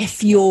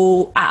if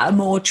you're at a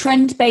more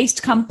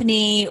trend-based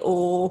company,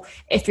 or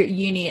if you're at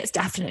uni, it's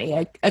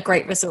definitely a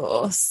great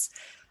resource.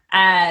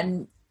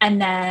 And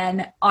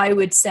then I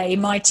would say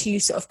my two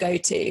sort of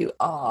go-to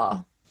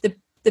are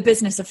the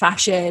Business of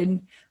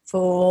Fashion,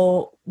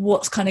 for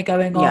what's kind of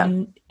going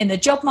on in the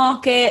job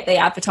market. They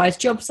advertise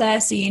jobs there,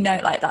 so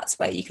like that's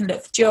where you can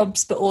look for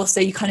jobs, but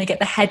also you kind of get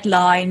the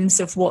headlines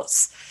of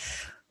what's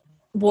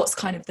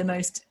kind of the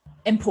most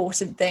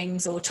important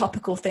things or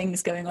topical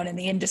things going on in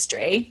the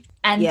industry.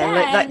 And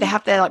then, they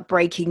have their like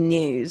breaking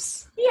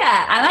news.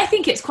 Yeah, and I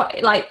think it's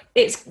quite like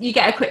you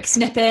get a quick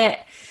snippet,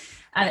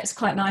 and it's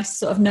quite nice to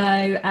sort of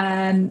know.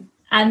 And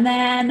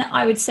then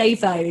I would say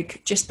Vogue,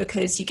 just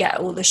because you get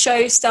all the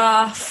show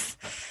stuff.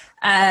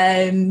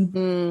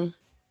 And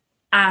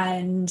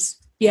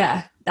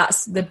yeah,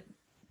 that's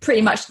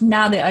pretty much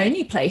now the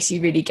only place you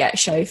really get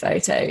show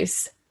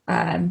photos.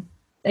 There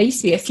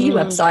used to be a few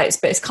websites,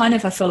 but it's kind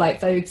of, I feel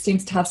like Vogue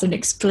seems to have some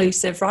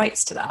exclusive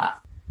rights to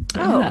that.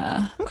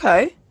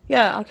 Okay.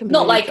 Yeah, I can believe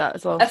not like that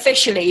as well.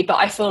 Officially, but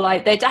I feel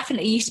like there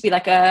definitely used to be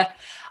like I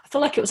feel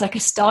like it was like a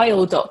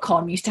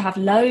style.com used to have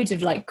loads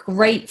of like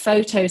great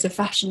photos of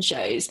fashion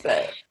shows.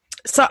 But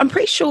so I'm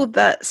pretty sure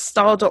that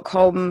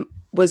style.com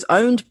was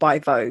owned by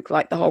Vogue,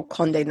 like the whole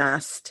Condé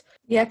Nast.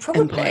 Yeah,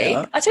 probably.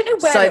 Empire. I don't know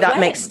where. So that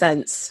makes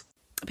sense.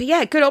 But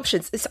yeah, good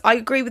options. I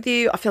agree with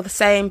you. I feel the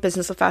same.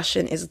 Business of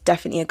Fashion is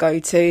definitely a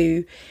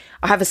go-to.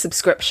 I have a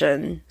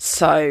subscription,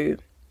 so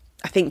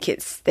I think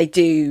they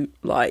do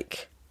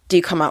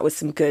come out with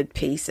some good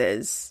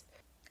pieces.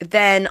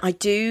 Then I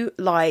do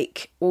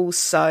like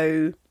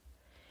also,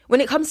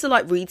 when it comes to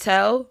like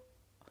retail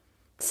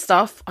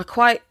stuff, I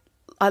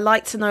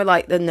like to know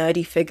like the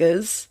nerdy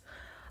figures.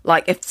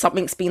 Like if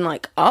something's been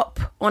like up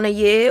on a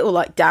year or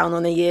like down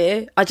on a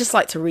year, I just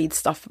like to read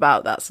stuff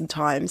about that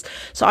sometimes.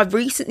 So I've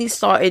recently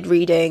started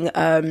reading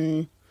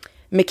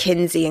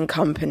McKinsey and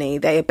Company.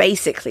 They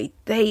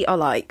are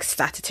like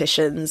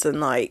statisticians and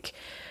like,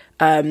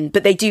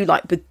 but they do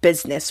like with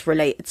business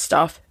related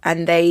stuff,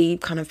 and they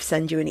kind of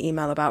send you an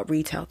email about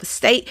retail,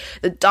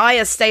 the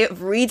dire state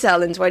of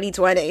retail in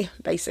 2020,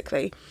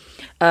 basically.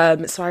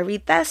 So I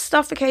read their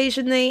stuff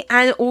occasionally,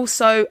 and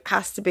also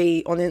has to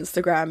be on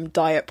Instagram,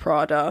 Diet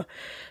Prada.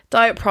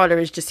 Diet Prada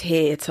is just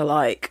here to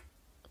like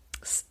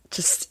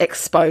just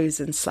expose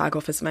and slag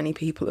off as many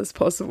people as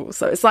possible.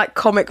 So it's like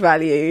comic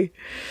value.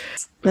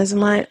 Those are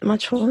my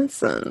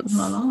choices.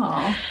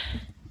 Oh.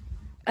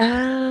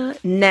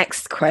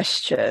 Next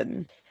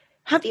question.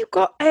 Have you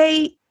got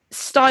a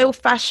style,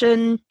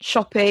 fashion,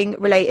 shopping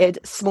related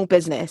small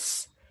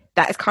business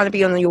that is kind of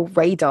be on your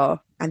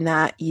radar and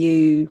that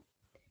you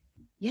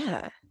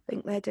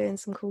think they're doing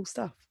some cool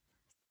stuff?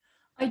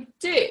 I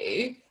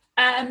do.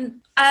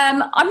 I'm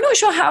not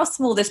sure how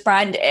small this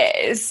brand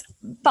is,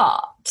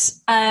 but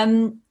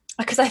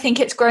because I think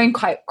it's grown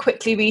quite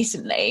quickly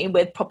recently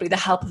with probably the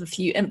help of a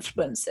few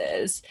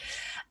influencers.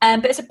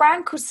 But it's a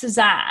brand called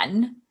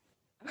Suzanne.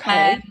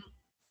 Okay.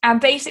 And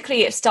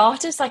basically it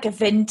started as like a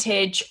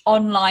vintage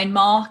online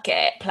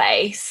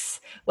marketplace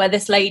where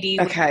this lady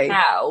would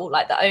sell,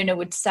 like the owner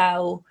would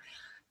sell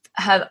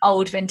her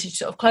old vintage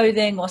sort of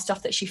clothing or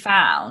stuff that she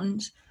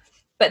found.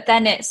 But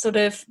then it sort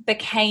of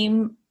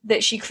became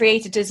that she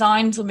created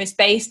designs almost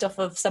based off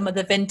of some of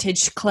the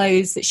vintage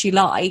clothes that she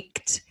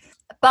liked.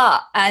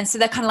 And so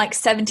they're kind of like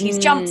 70s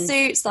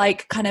jumpsuits,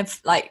 like kind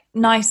of like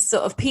nice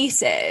sort of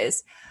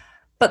pieces.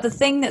 But the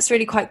thing that's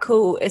really quite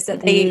cool is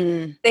that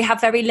they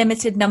have very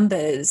limited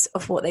numbers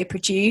of what they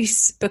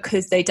produce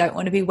because they don't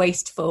want to be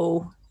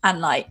wasteful.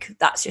 And like,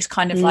 that's just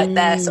kind of like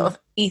their sort of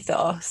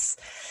ethos.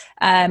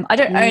 I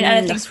don't own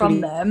anything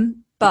from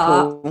them,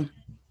 but cool.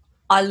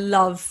 I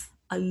love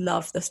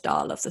the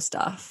style of the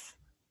stuff.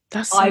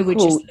 That's so I would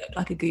cool. just look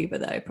like a goober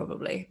though,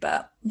 probably,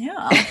 but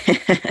yeah.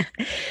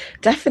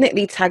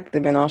 Definitely tag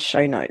them in our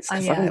show notes.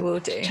 I will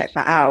do. Check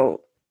that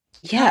out.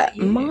 Yeah,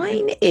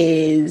 mine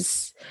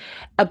is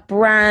a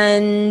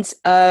brand.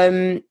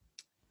 Now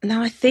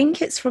I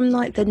think it's from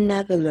like the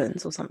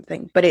Netherlands or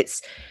something, but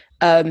it's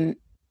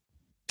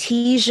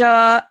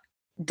Tija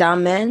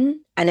Damen,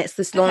 and it's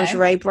this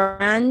lingerie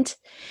brand,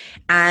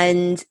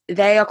 and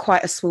they are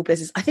quite a small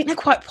business. I think they're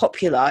quite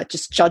popular,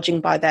 just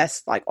judging by their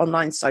like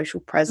online social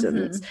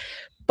presence.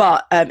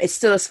 But it's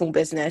still a small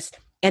business,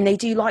 and they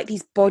do like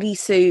these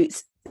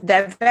bodysuits.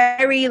 They're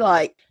very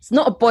like, it's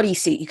not a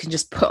bodysuit you can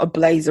just put a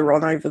blazer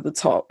on over the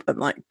top and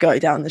like go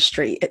down the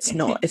street. It's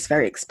not. It's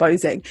very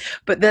exposing,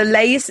 but the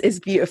lace is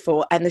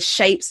beautiful, and the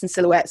shapes and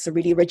silhouettes are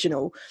really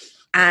original.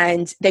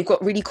 And they've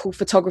got really cool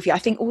photography. I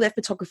think all their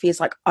photography is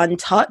like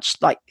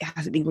untouched, like it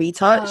hasn't been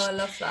retouched. Oh, I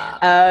love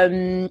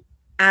that.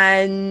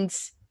 And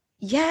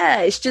yeah,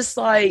 it's just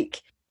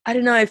like, I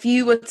don't know, if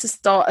you were to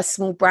start a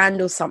small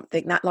brand or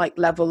something, that like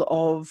level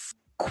of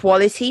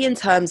quality in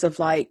terms of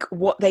like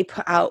what they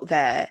put out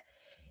there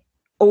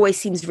always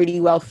seems really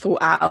well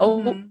thought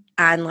out,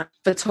 and like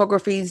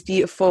photography is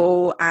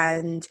beautiful,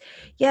 and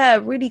yeah,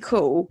 really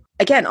cool.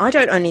 Again, I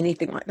don't own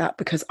anything like that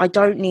because I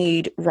don't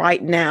need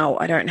right now.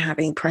 I don't have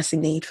any pressing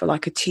need for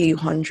like a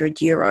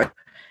 €200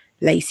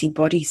 lacy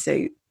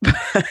bodysuit.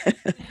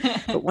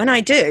 But when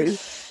I do,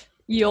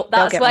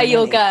 that's where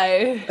you'll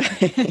go.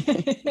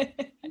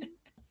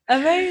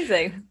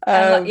 Amazing.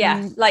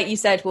 Like you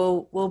said,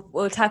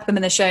 we'll tag them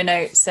in the show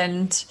notes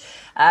and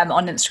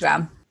on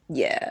Instagram.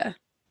 Yeah.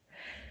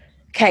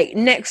 Okay,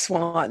 next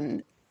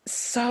one.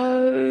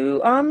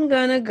 So I'm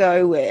gonna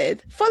go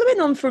with, following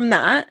on from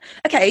that,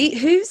 okay,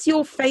 who's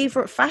your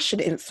favorite fashion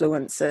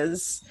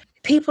influencers?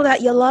 People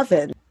that you're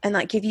loving and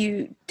that give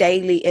you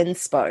daily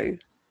inspo.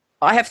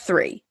 I have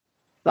 3.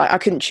 Like, I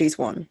couldn't choose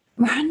one.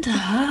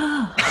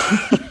 Miranda.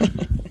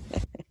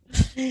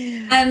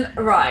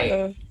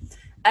 Right.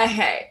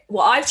 Okay.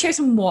 Well, I've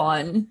chosen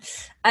one.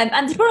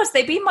 And to be honest,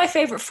 they've been my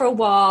favourite for a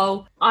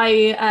while.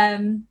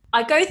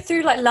 I go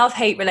through like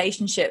love-hate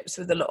relationships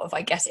with a lot of,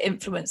 I guess,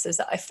 influencers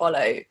that I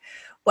follow,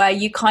 where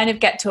you kind of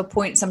get to a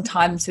point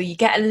sometimes where you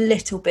get a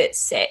little bit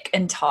sick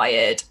and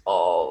tired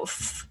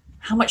of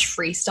how much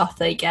free stuff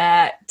they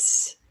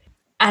get.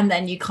 And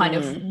then you kind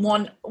of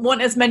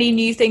want as many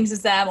new things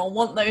as them, or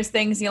want those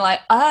things. And you're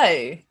like,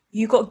 oh,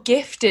 you got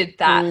gifted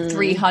that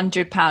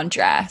 £300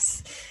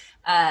 dress.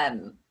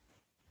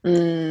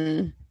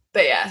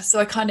 But yeah, so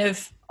I kind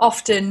of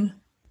often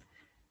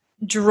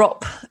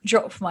drop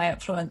my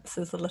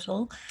influences a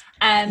little.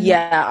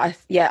 I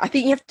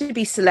think you have to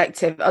be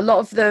selective. A lot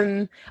of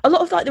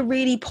like the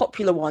really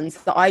popular ones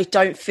that I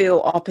don't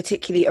feel are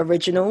particularly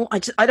original,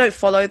 I don't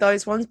follow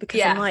those ones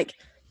because I'm like,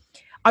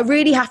 I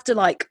really have to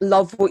like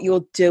love what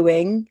you're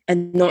doing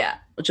and not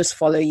just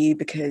follow you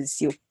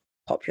because you're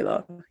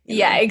popular.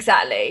 Yeah,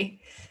 exactly.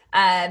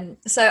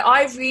 So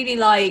I really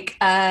like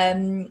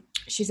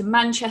she's a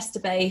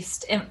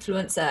Manchester-based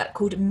influencer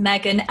called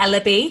Megan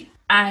Ellaby,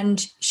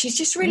 and she's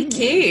just really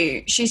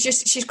cute.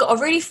 She's got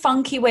a really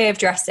funky way of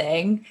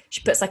dressing.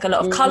 She puts like a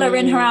lot of colour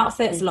in her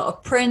outfits, a lot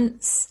of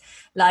prints.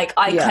 Like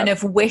I kind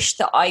of wish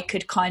that I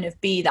could kind of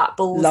be that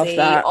ballsy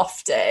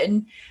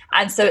often.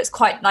 And so it's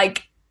quite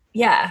like,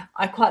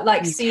 I quite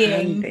like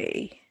seeing.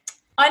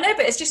 I know,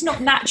 but it's just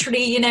not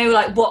naturally,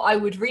 like what I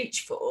would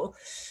reach for.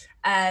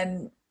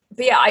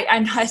 But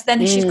yeah,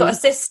 then she's got a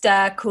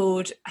sister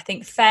called, I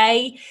think,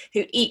 Faye,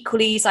 who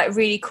equally is like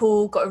really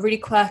cool, got a really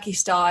quirky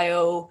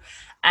style.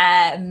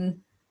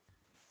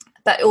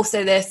 But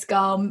also this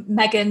girl,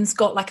 Megan's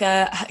got like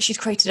she's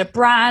created a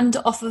brand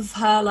off of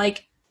her,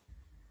 like,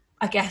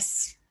 I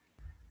guess,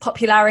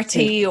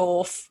 popularity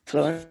or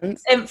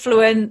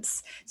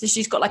influence. So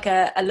she's got like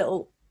a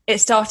little, it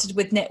started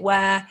with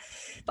knitwear.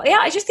 But yeah,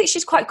 I just think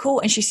she's quite cool,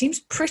 and she seems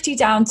pretty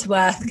down to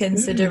earth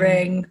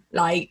considering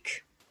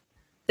like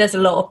there's a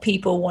lot of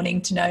people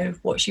wanting to know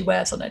what she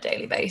wears on a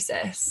daily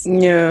basis.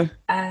 Yeah.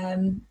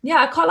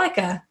 I quite like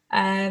her.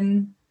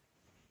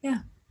 Yeah.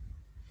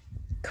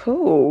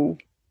 Cool.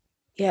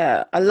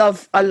 Yeah, I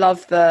love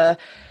the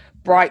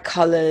bright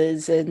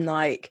colours, and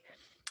like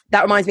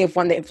that reminds me of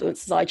one of the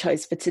influencers I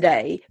chose for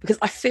today, because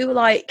I feel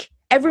like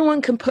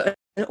everyone can put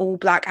an all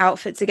black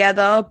outfit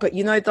together, but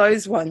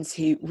those ones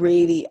who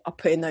really are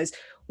putting those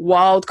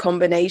wild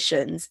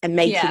combinations and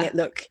making it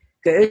look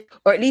good,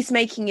 or at least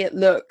making it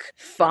look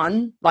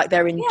fun, like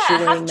they're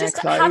enjoying their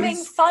clothes, having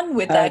fun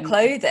with their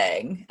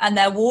clothing and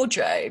their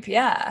wardrobe.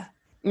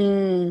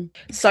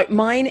 So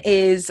mine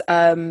is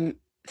the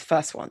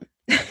first one,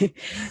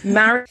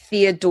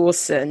 Marithia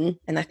Dawson,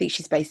 and I think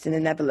she's based in the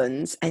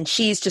Netherlands, and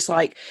she's just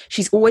like,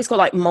 she's always got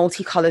like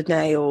multicolored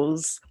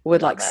nails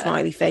with like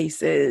smiley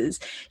faces.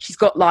 She's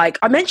got like,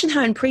 I mentioned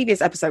her in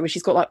previous episode, where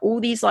she's got like all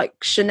these like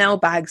Chanel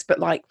bags, but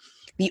like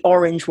the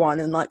orange one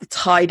and like the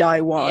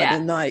tie-dye one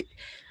and like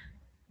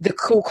the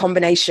cool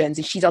combinations,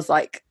 and she does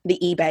like the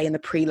eBay and the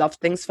pre-loved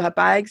things for her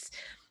bags.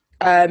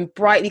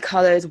 Brightly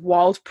colored,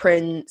 wild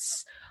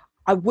prints.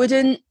 I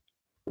wouldn't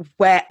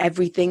wear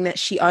everything that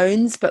she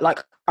owns, but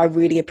like I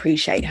really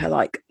appreciate her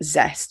like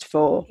zest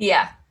for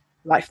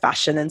like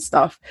fashion and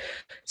stuff.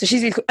 So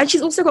she's really cool. And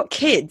she's also got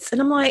kids, and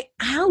I'm like,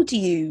 how do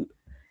you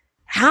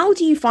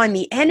find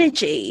the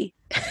energy?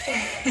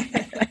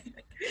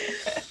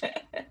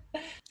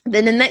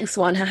 Then the next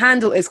one, her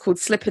handle is called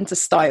Slip Into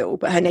Style,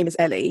 but her name is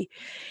Ellie.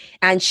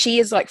 And she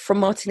is like from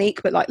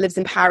Martinique, but like lives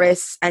in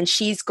Paris. And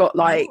she's got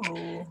like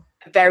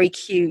a very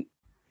cute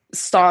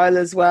style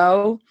as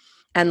well.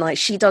 And like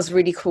she does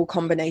really cool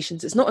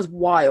combinations. It's not as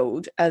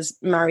wild as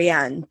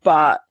Marianne,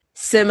 but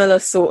similar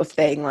sort of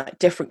thing, like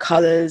different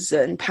colors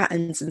and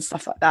patterns and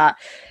stuff like that.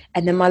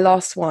 And then my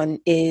last one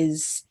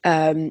is,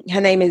 her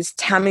name is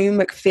Tamu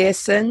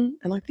McPherson.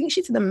 And I think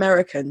she's an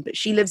American, but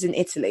she lives in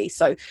Italy.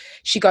 So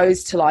she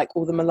goes to like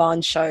all the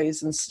Milan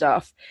shows and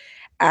stuff.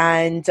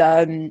 And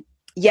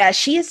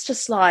she is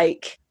just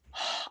like,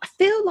 I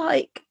feel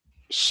like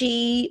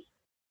she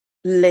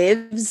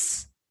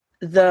lives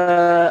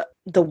the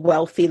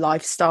wealthy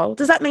lifestyle.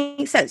 Does that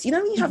make sense? You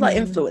know, when you have like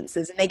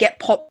influencers and they get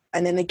pop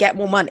and then they get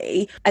more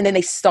money and then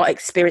they start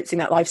experiencing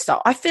that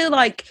lifestyle. I feel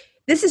like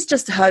this is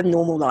just her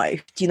normal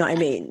life. Do you know what I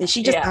mean? And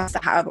she just has to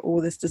have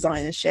all this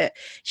designer shit.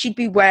 She'd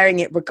be wearing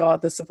it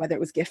regardless of whether it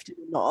was gifted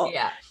or not.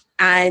 Yeah.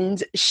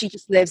 And she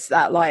just lives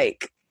that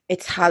like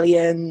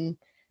Italian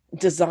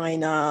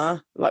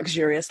designer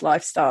luxurious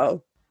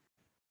lifestyle.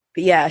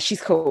 But yeah,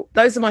 she's cool.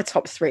 Those are my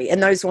top 3,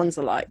 and those ones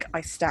are like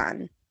I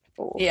stan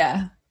for.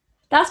 Yeah.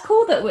 That's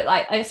cool that we're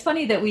like, it's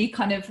funny that we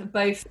kind of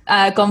both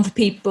gone for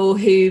people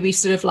who we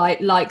sort of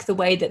like the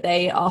way that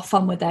they are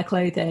fun with their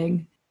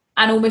clothing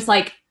and almost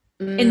like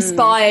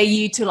inspire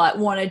you to like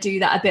want to do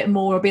that a bit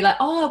more, or be like,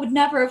 oh, I would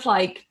never have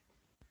like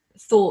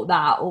thought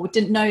that, or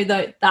didn't know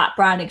that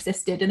brand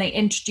existed, and they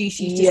introduce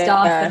you to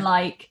stuff, and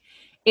like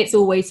it's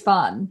always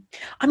fun.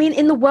 I mean,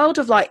 in the world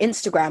of like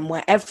Instagram,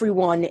 where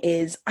everyone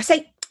is, I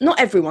say not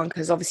everyone,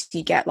 because obviously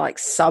you get like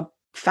sub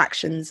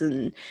factions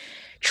and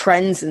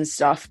trends and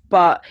stuff,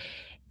 but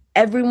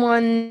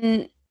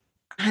everyone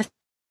has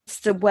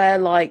to wear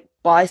like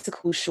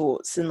bicycle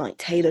shorts and like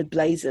tailored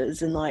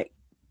blazers and like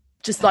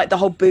just like the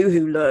whole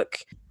boohoo look,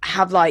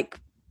 have like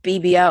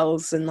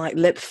BBLs and like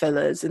lip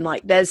fillers, and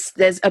like there's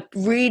a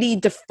really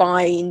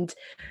defined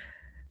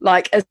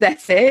like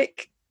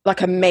aesthetic,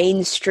 like a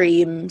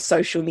mainstream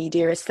social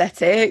media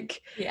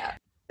aesthetic,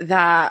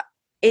 that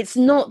it's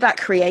not that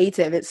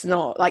creative. It's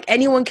not like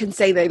anyone can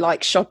say they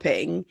like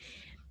shopping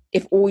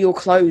if all your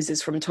clothes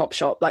is from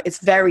Topshop. Like it's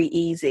very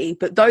easy,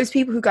 but those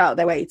people who go out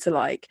their way to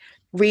like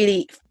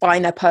really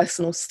find their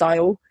personal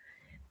style,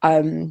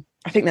 I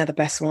think they're the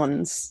best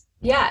ones.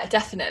 Yeah,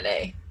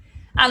 definitely.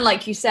 And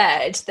like you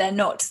said, they're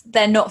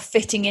not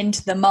fitting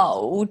into the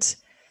mold,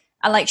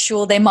 and like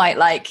sure they might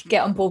like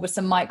get on board with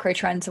some micro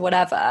trends or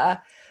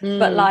whatever,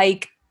 but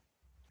like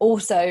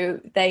also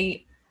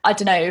they, I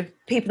don't know,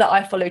 people that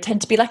I follow tend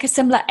to be like a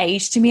similar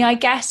age to me, I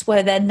guess,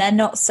 where then they're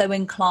not so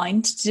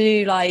inclined to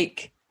do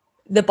like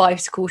the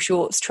bicycle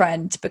shorts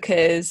trend,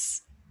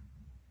 because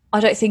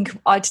I don't think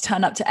I'd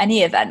turn up to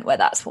any event where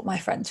that's what my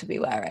friends would be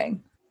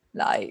wearing.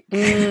 Like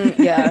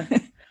yeah.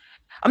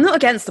 I'm not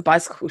against the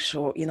bicycle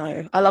short, you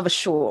know. I love a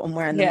short. I'm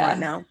wearing them right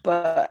now,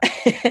 but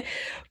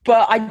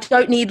but I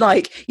don't need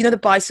like, you know, the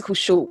bicycle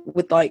short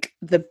with like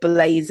the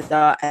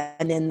blazer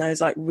and then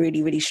those like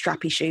really, really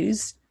strappy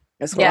shoes.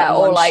 Yeah,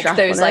 or like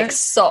those like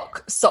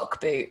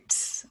sock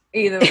boots,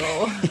 either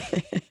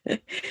or.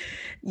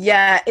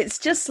 Yeah, it's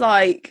just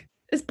like,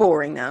 it's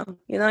boring now,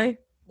 you know?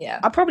 Yeah.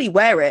 I probably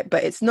wear it,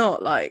 but it's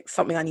not like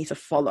something I need to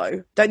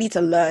follow. Don't need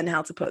to learn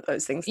how to put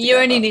those things together. You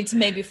only need to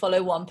maybe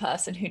follow one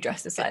person who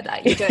dresses like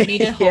that. You don't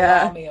need a whole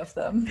army of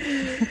them.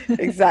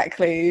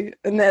 Exactly.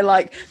 And they're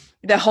like,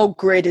 their whole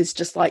grid is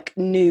just like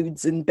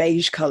nudes and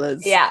beige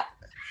colours. Yeah.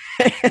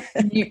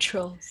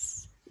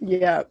 Neutrals.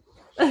 Yeah.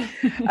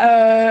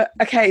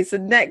 Okay, so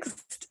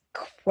next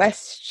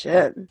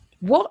question.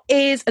 What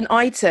is an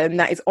item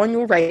that is on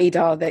your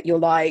radar that you're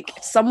like,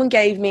 if someone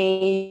gave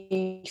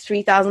me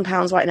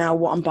 £3,000 right now,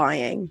 what I'm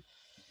buying?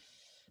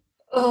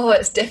 Oh,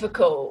 it's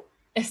difficult.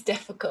 It's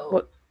difficult.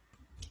 What?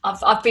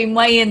 I've been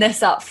weighing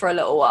this up for a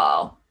little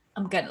while.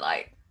 I'm going to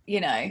like,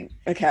 you know.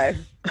 Okay.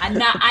 And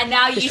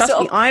now you trust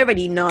me, I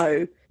already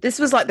know. This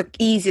was like the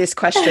easiest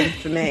question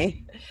for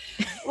me.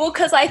 Well,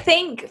 because I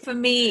think for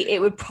me,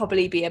 it would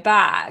probably be a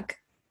bag.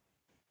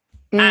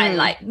 And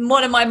like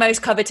one of my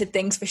most coveted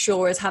things for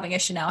sure is having a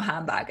Chanel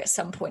handbag at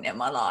some point in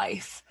my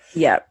life.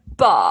 Yeah.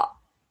 But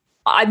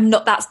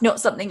that's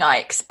not something I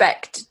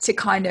expect to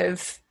kind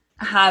of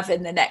have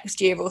in the next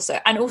year or so.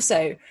 And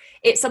also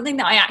it's something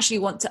that I actually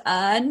want to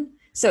earn.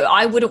 So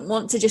I wouldn't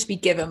want to just be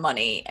given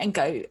money and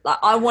go like,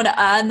 I want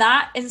to earn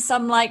that in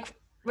some like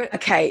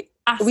okay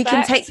aspect.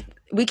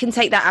 we can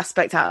take that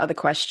aspect out of the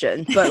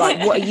question, but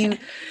like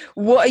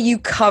what are you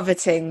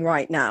coveting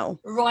right now?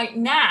 Right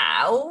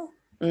now,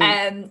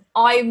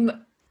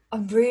 I'm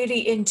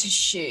really into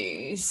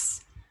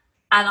shoes,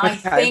 and I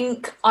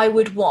think I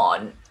would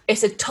want,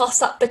 it's a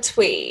toss up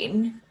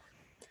between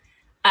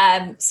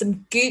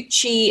some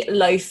Gucci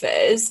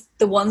loafers,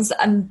 the ones that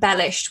are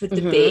embellished with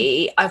the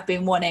B. I've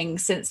been wanting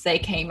since they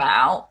came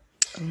out,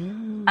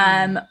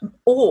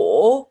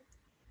 or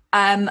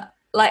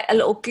like a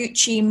little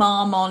Gucci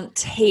Marmont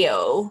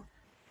heel.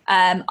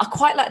 I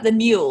quite like the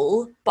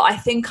mule, but I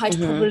think I'd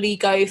probably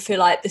go for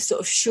like the sort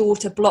of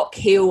shorter block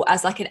heel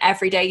as like an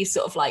everyday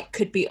sort of like,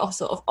 could be a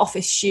sort of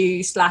office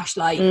shoe /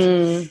 like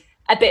a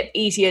bit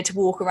easier to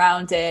walk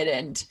around in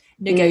and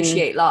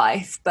negotiate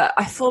life. But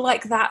I feel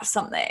like that's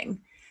something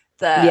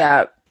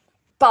that,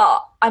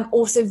 but I'm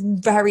also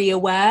very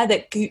aware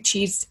that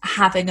Gucci's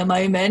having a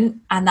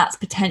moment, and that's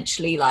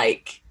potentially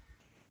like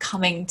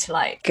coming to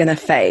like gonna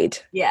fade.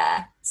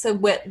 Yeah. So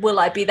will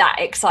I be that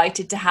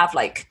excited to have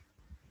like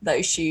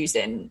those shoes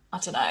in? I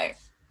don't know,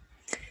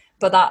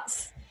 but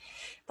that's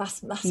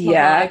my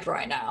vibe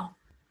right now.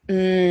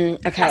 Okay,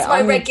 that's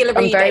my regular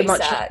eBay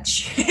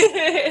search.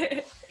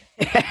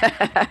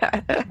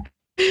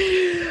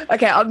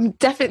 Okay, I'm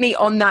definitely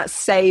on that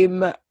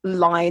same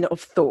line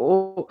of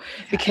thought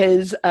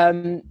because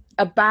a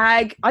a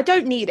bag. I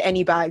don't need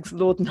any bags.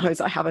 Lord knows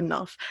I have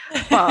enough.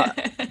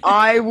 But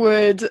I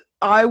would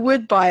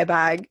buy a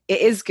bag.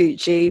 It is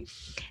Gucci,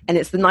 and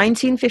it's the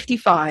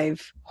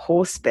 1955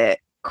 Horsebit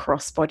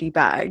crossbody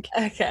bag.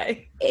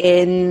 Okay.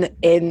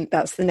 In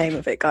that's the name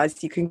of it,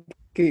 guys. You can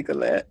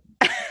Google it.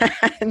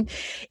 And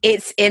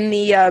it's in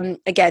the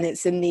again,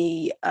 it's in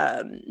the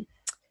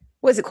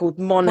what is it called?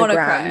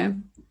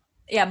 Monogram.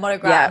 Yeah,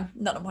 monogram, yeah.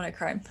 Not a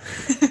monochrome.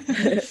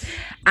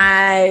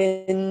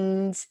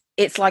 And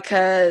it's like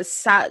a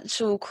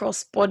satchel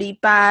crossbody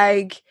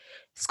bag.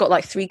 It's got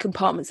like 3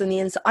 compartments on the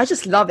inside. I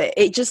just love it.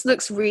 It just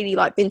looks really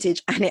like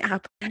vintage, and it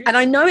happened. And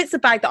I know it's a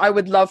bag that I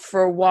would love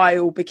for a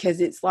while,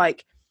 because it's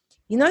like,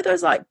 you know,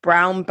 those like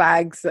brown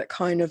bags that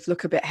kind of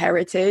look a bit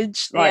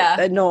heritage. Like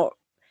they're not.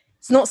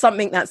 It's not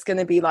something that's going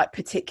to be like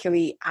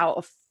particularly out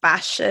of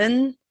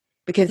fashion,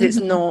 because it's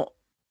not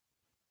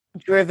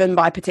driven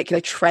by a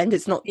particular trend.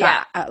 It's not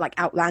that like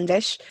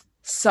outlandish.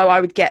 So I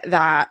would get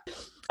that.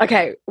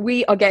 Okay,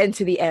 we are getting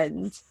to the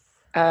end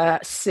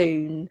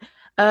soon.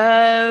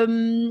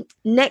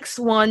 Next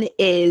one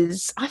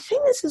is, I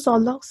think this is our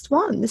last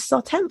one. This is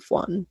our 10th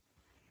one.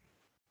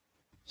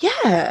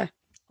 Yeah.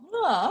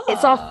 Oh.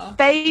 It's our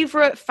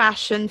favorite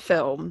fashion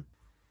film.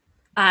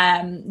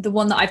 The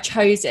one that I've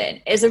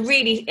chosen is a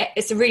really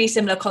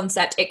similar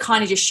concept. It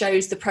kind of just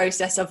shows the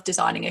process of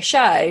designing a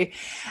show.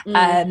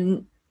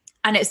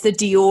 And it's the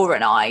Dior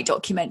and I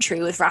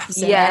documentary with Raf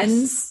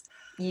Simons.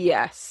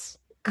 Yes.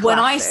 Classic. When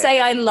I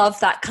say I love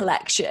that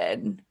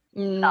collection,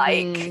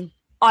 like,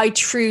 I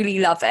truly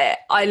love it.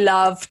 I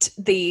loved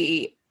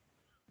the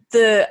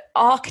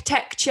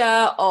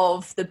architecture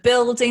of the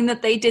building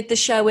that they did the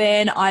show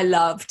in. I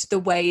loved the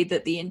way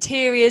that the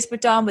interiors were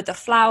done with the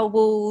flower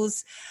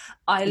walls.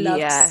 I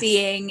loved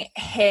seeing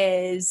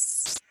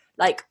his,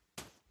 like,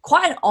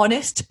 quite an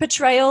honest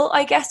portrayal,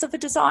 I guess, of a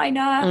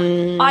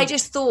designer. I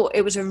just thought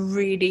it was a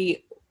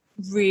really,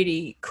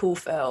 really cool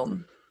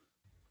film.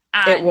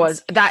 And it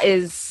was. That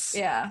is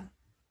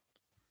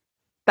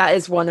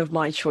one of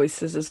my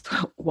choices as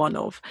one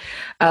of.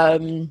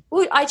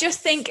 Well, I just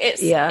think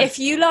it's, if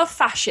you love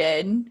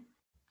fashion,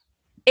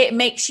 it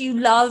makes you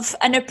love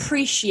and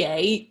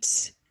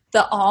appreciate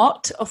the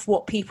art of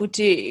what people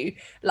do.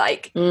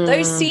 Like,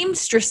 those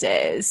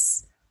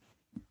seamstresses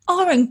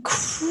are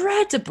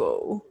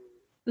incredible.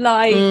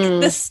 Like,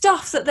 the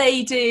stuff that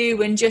they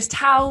do, and just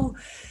how,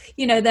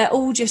 you know, they're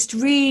all just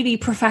really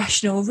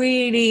professional,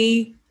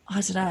 really, I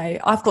don't know.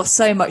 I've got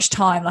so much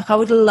time. Like, I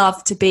would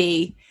love to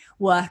be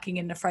working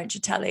in the French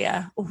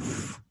atelier.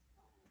 Oof.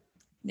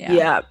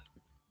 Yeah.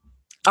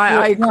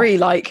 I agree.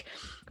 Like,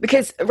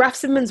 because Raf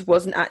Simons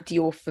wasn't at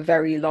Dior for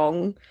very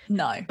long.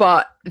 No.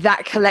 But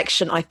that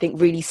collection, I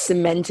think, really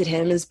cemented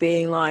him as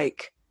being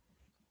like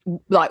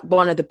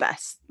one of the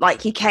best.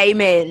 Like, he came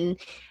in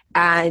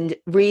and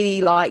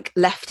really like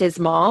left his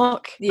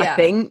mark. I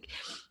think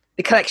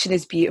the collection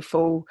is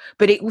beautiful,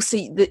 but it also,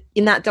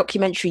 in that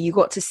documentary, you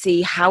got to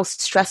see how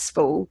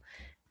stressful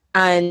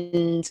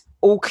and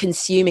all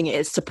consuming it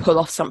is to pull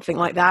off something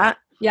like that.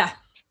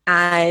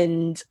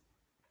 And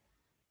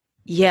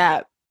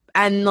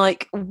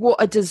like what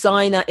a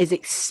designer is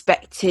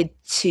expected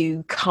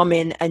to come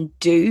in and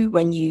do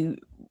when you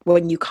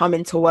come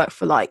into work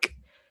for like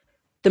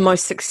the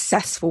most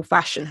successful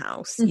fashion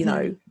house, you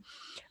know.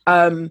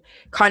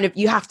 Kind of,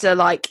 you have to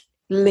like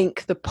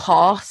link the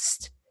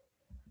past,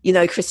 you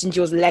know, Christian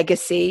Dior's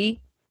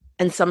legacy,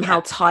 and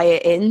somehow tie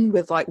it in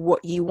with like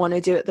what you want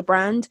to do at the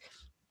brand.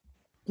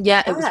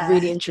 It was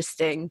really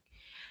interesting.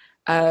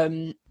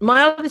 My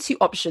other 2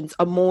 options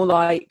are more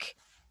like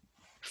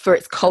for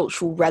its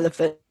cultural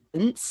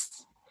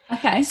relevance.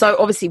 Okay. So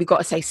obviously we got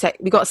to say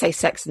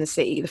Sex and the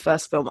City, the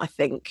first film. I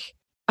think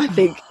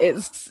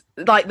it's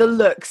like the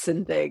looks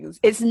and things.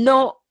 It's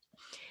not,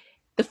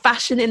 the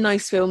fashion in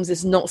those films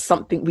is not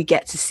something we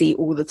get to see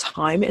all the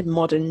time in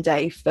modern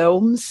day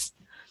films.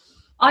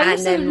 I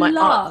also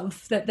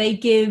love that they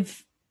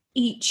give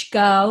each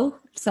girl,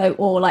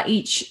 or like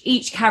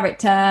each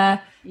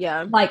character,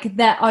 like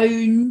their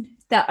own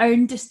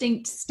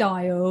distinct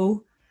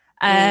style.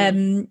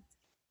 And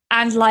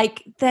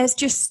like there's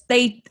just,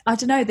 they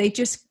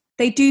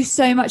do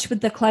so much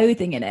with the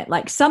clothing in it.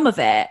 Like, some of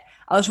it,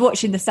 I was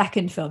watching the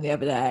second film the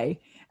other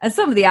day, and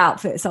some of the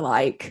outfits are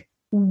like,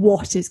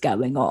 what is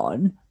going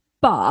on?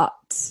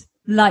 But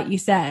like you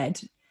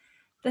said,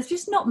 there's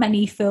just not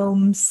many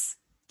films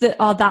that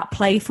are that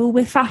playful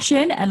with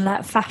fashion and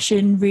let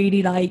fashion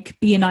really like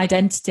be an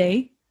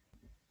identity.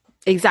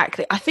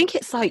 Exactly. I think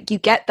it's like you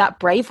get that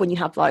brave when you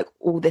have like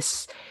all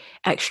this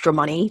extra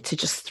money to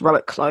just throw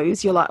at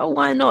clothes. You're like, oh,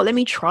 why not? Let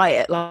me try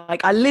it.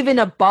 Like, I live in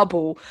a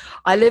bubble.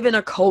 I live in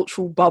a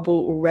cultural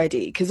bubble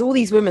already, because all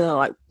these women are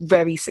like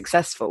very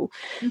successful.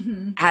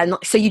 And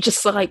so you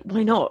just like,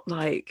 why not?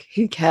 Like,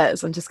 who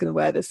cares? I'm just going to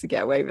wear this to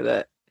get away with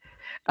it.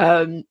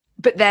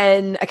 But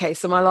then, okay,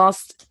 so my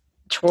last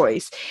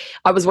choice,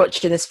 I was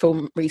watching this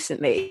film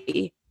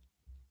recently,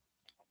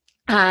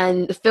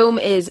 and the film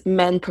is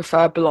Men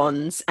Prefer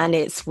Blondes, and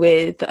it's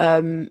with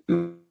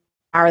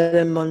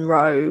Marilyn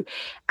Monroe,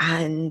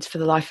 and for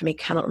the life of me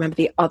cannot remember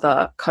the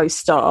other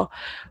co-star,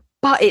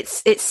 but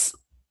it's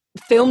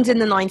filmed in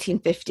the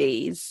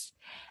 1950s.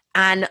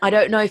 And I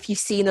don't know if you've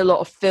seen a lot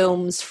of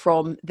films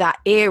from that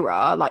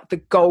era, like the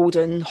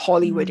golden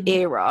Hollywood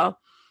era.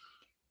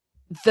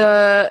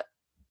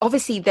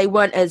 Obviously, they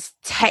weren't as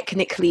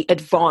technically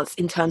advanced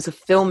in terms of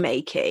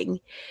filmmaking,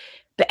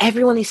 but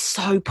everyone is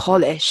so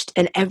polished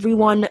and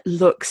everyone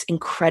looks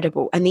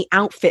incredible. And the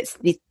outfits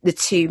the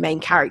two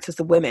main characters,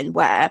 the women,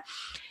 wear,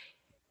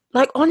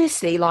 like,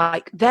 honestly,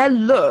 like, their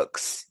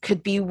looks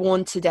could be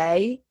worn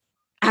today.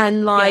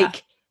 And,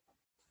 like,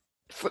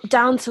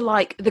 down to,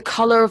 like, the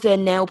color of their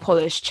nail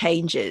polish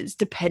changes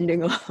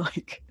depending on,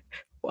 like,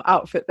 what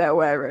outfit they're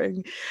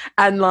wearing.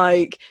 And,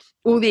 like,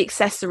 all the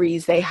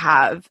accessories they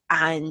have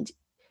and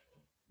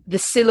the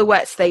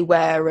silhouettes they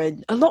wear,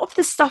 and a lot of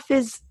the stuff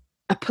is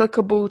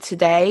applicable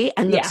today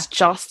and looks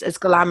just as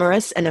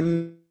glamorous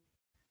and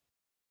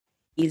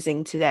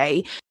amazing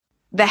today.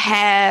 The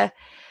hair,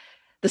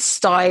 the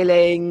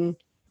styling,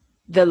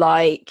 the,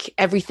 like,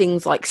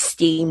 everything's, like,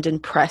 steamed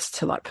and pressed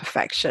to, like,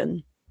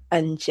 perfection.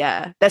 And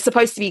yeah, they're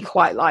supposed to be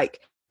quite, like,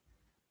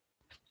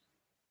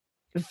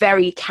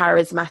 very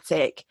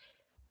charismatic,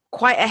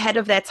 quite ahead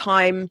of their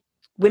time.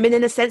 Women,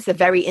 in a sense, they're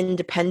very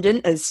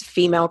independent as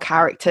female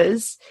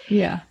characters.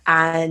 Yeah.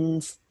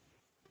 And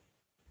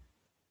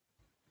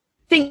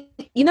think,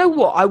 you know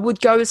what? I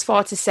would go as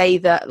far to say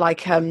that,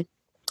 like, oh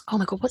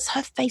my God, what's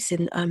her face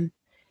in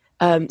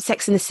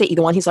Sex and the City?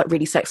 The one who's, like,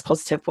 really sex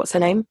positive. What's her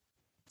name?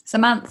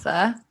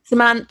 Samantha.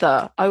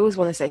 I always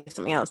want to say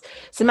something else.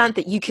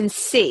 Samantha, you can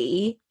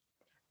see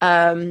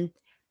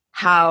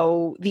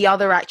how the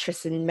other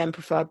actress in Men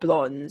Prefer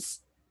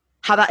Blondes,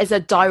 how that is a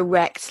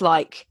direct,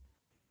 like,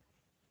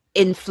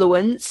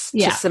 influence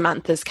to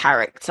Samantha's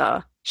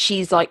character.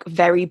 She's, like,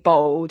 very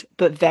bold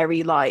but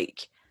very,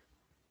 like,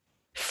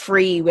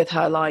 free with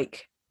her,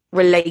 like,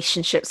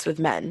 relationships with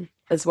men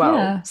as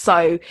well.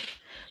 So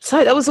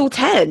that was all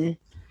 10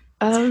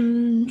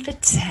 for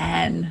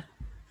 10.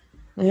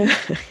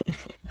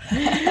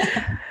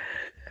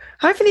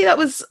 Hopefully that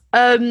was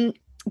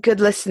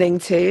good listening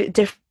to.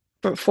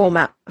 Different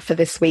format for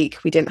this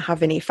week. We didn't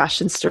have any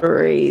fashion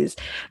stories,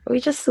 but we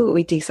just thought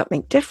we'd do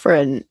something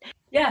different.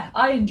 Yeah,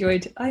 I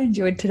enjoyed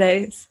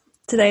today's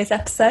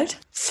episode.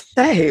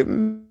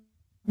 Same.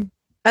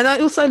 And I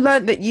also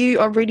learned that you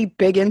are really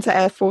big into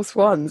Air Force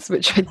Ones,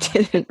 which I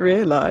didn't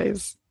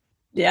realise.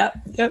 Yep.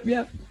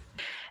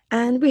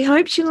 And we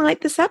hope you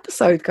liked this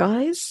episode,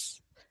 guys.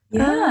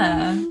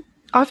 Yeah.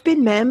 I've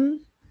been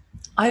Mem.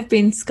 I've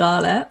been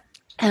Scarlett.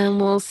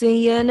 And we'll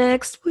see you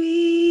next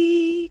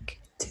week.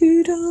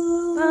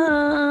 Toodles.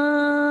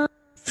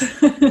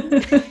 See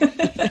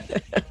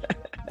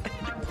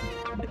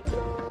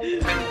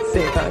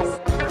you guys.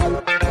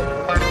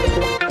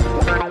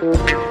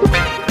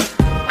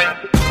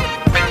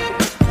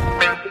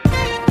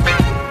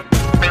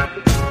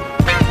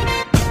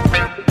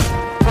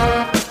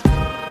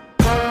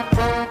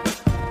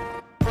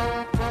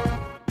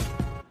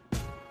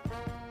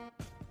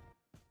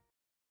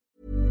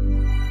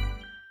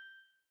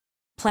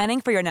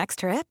 Planning for your next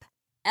trip?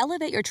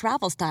 Elevate your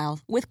travel style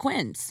with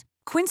Quince.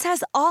 Quince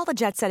has all the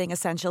jet-setting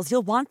essentials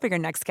you'll want for your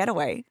next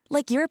getaway,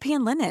 like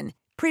European linen,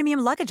 premium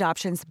luggage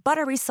options,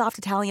 buttery soft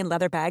Italian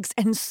leather bags,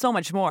 and so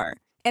much more.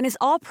 And is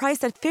all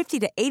priced at 50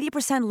 to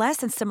 80% less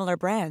than similar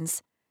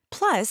brands.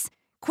 Plus,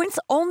 Quince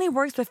only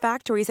works with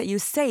factories that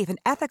use safe and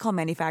ethical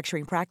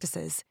manufacturing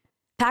practices.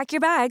 Pack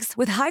your bags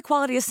with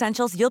high-quality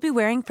essentials you'll be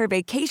wearing for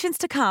vacations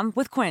to come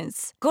with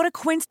Quince. Go to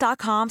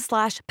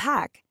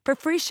quince.com/pack for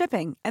free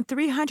shipping and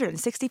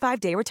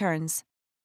 365-day returns.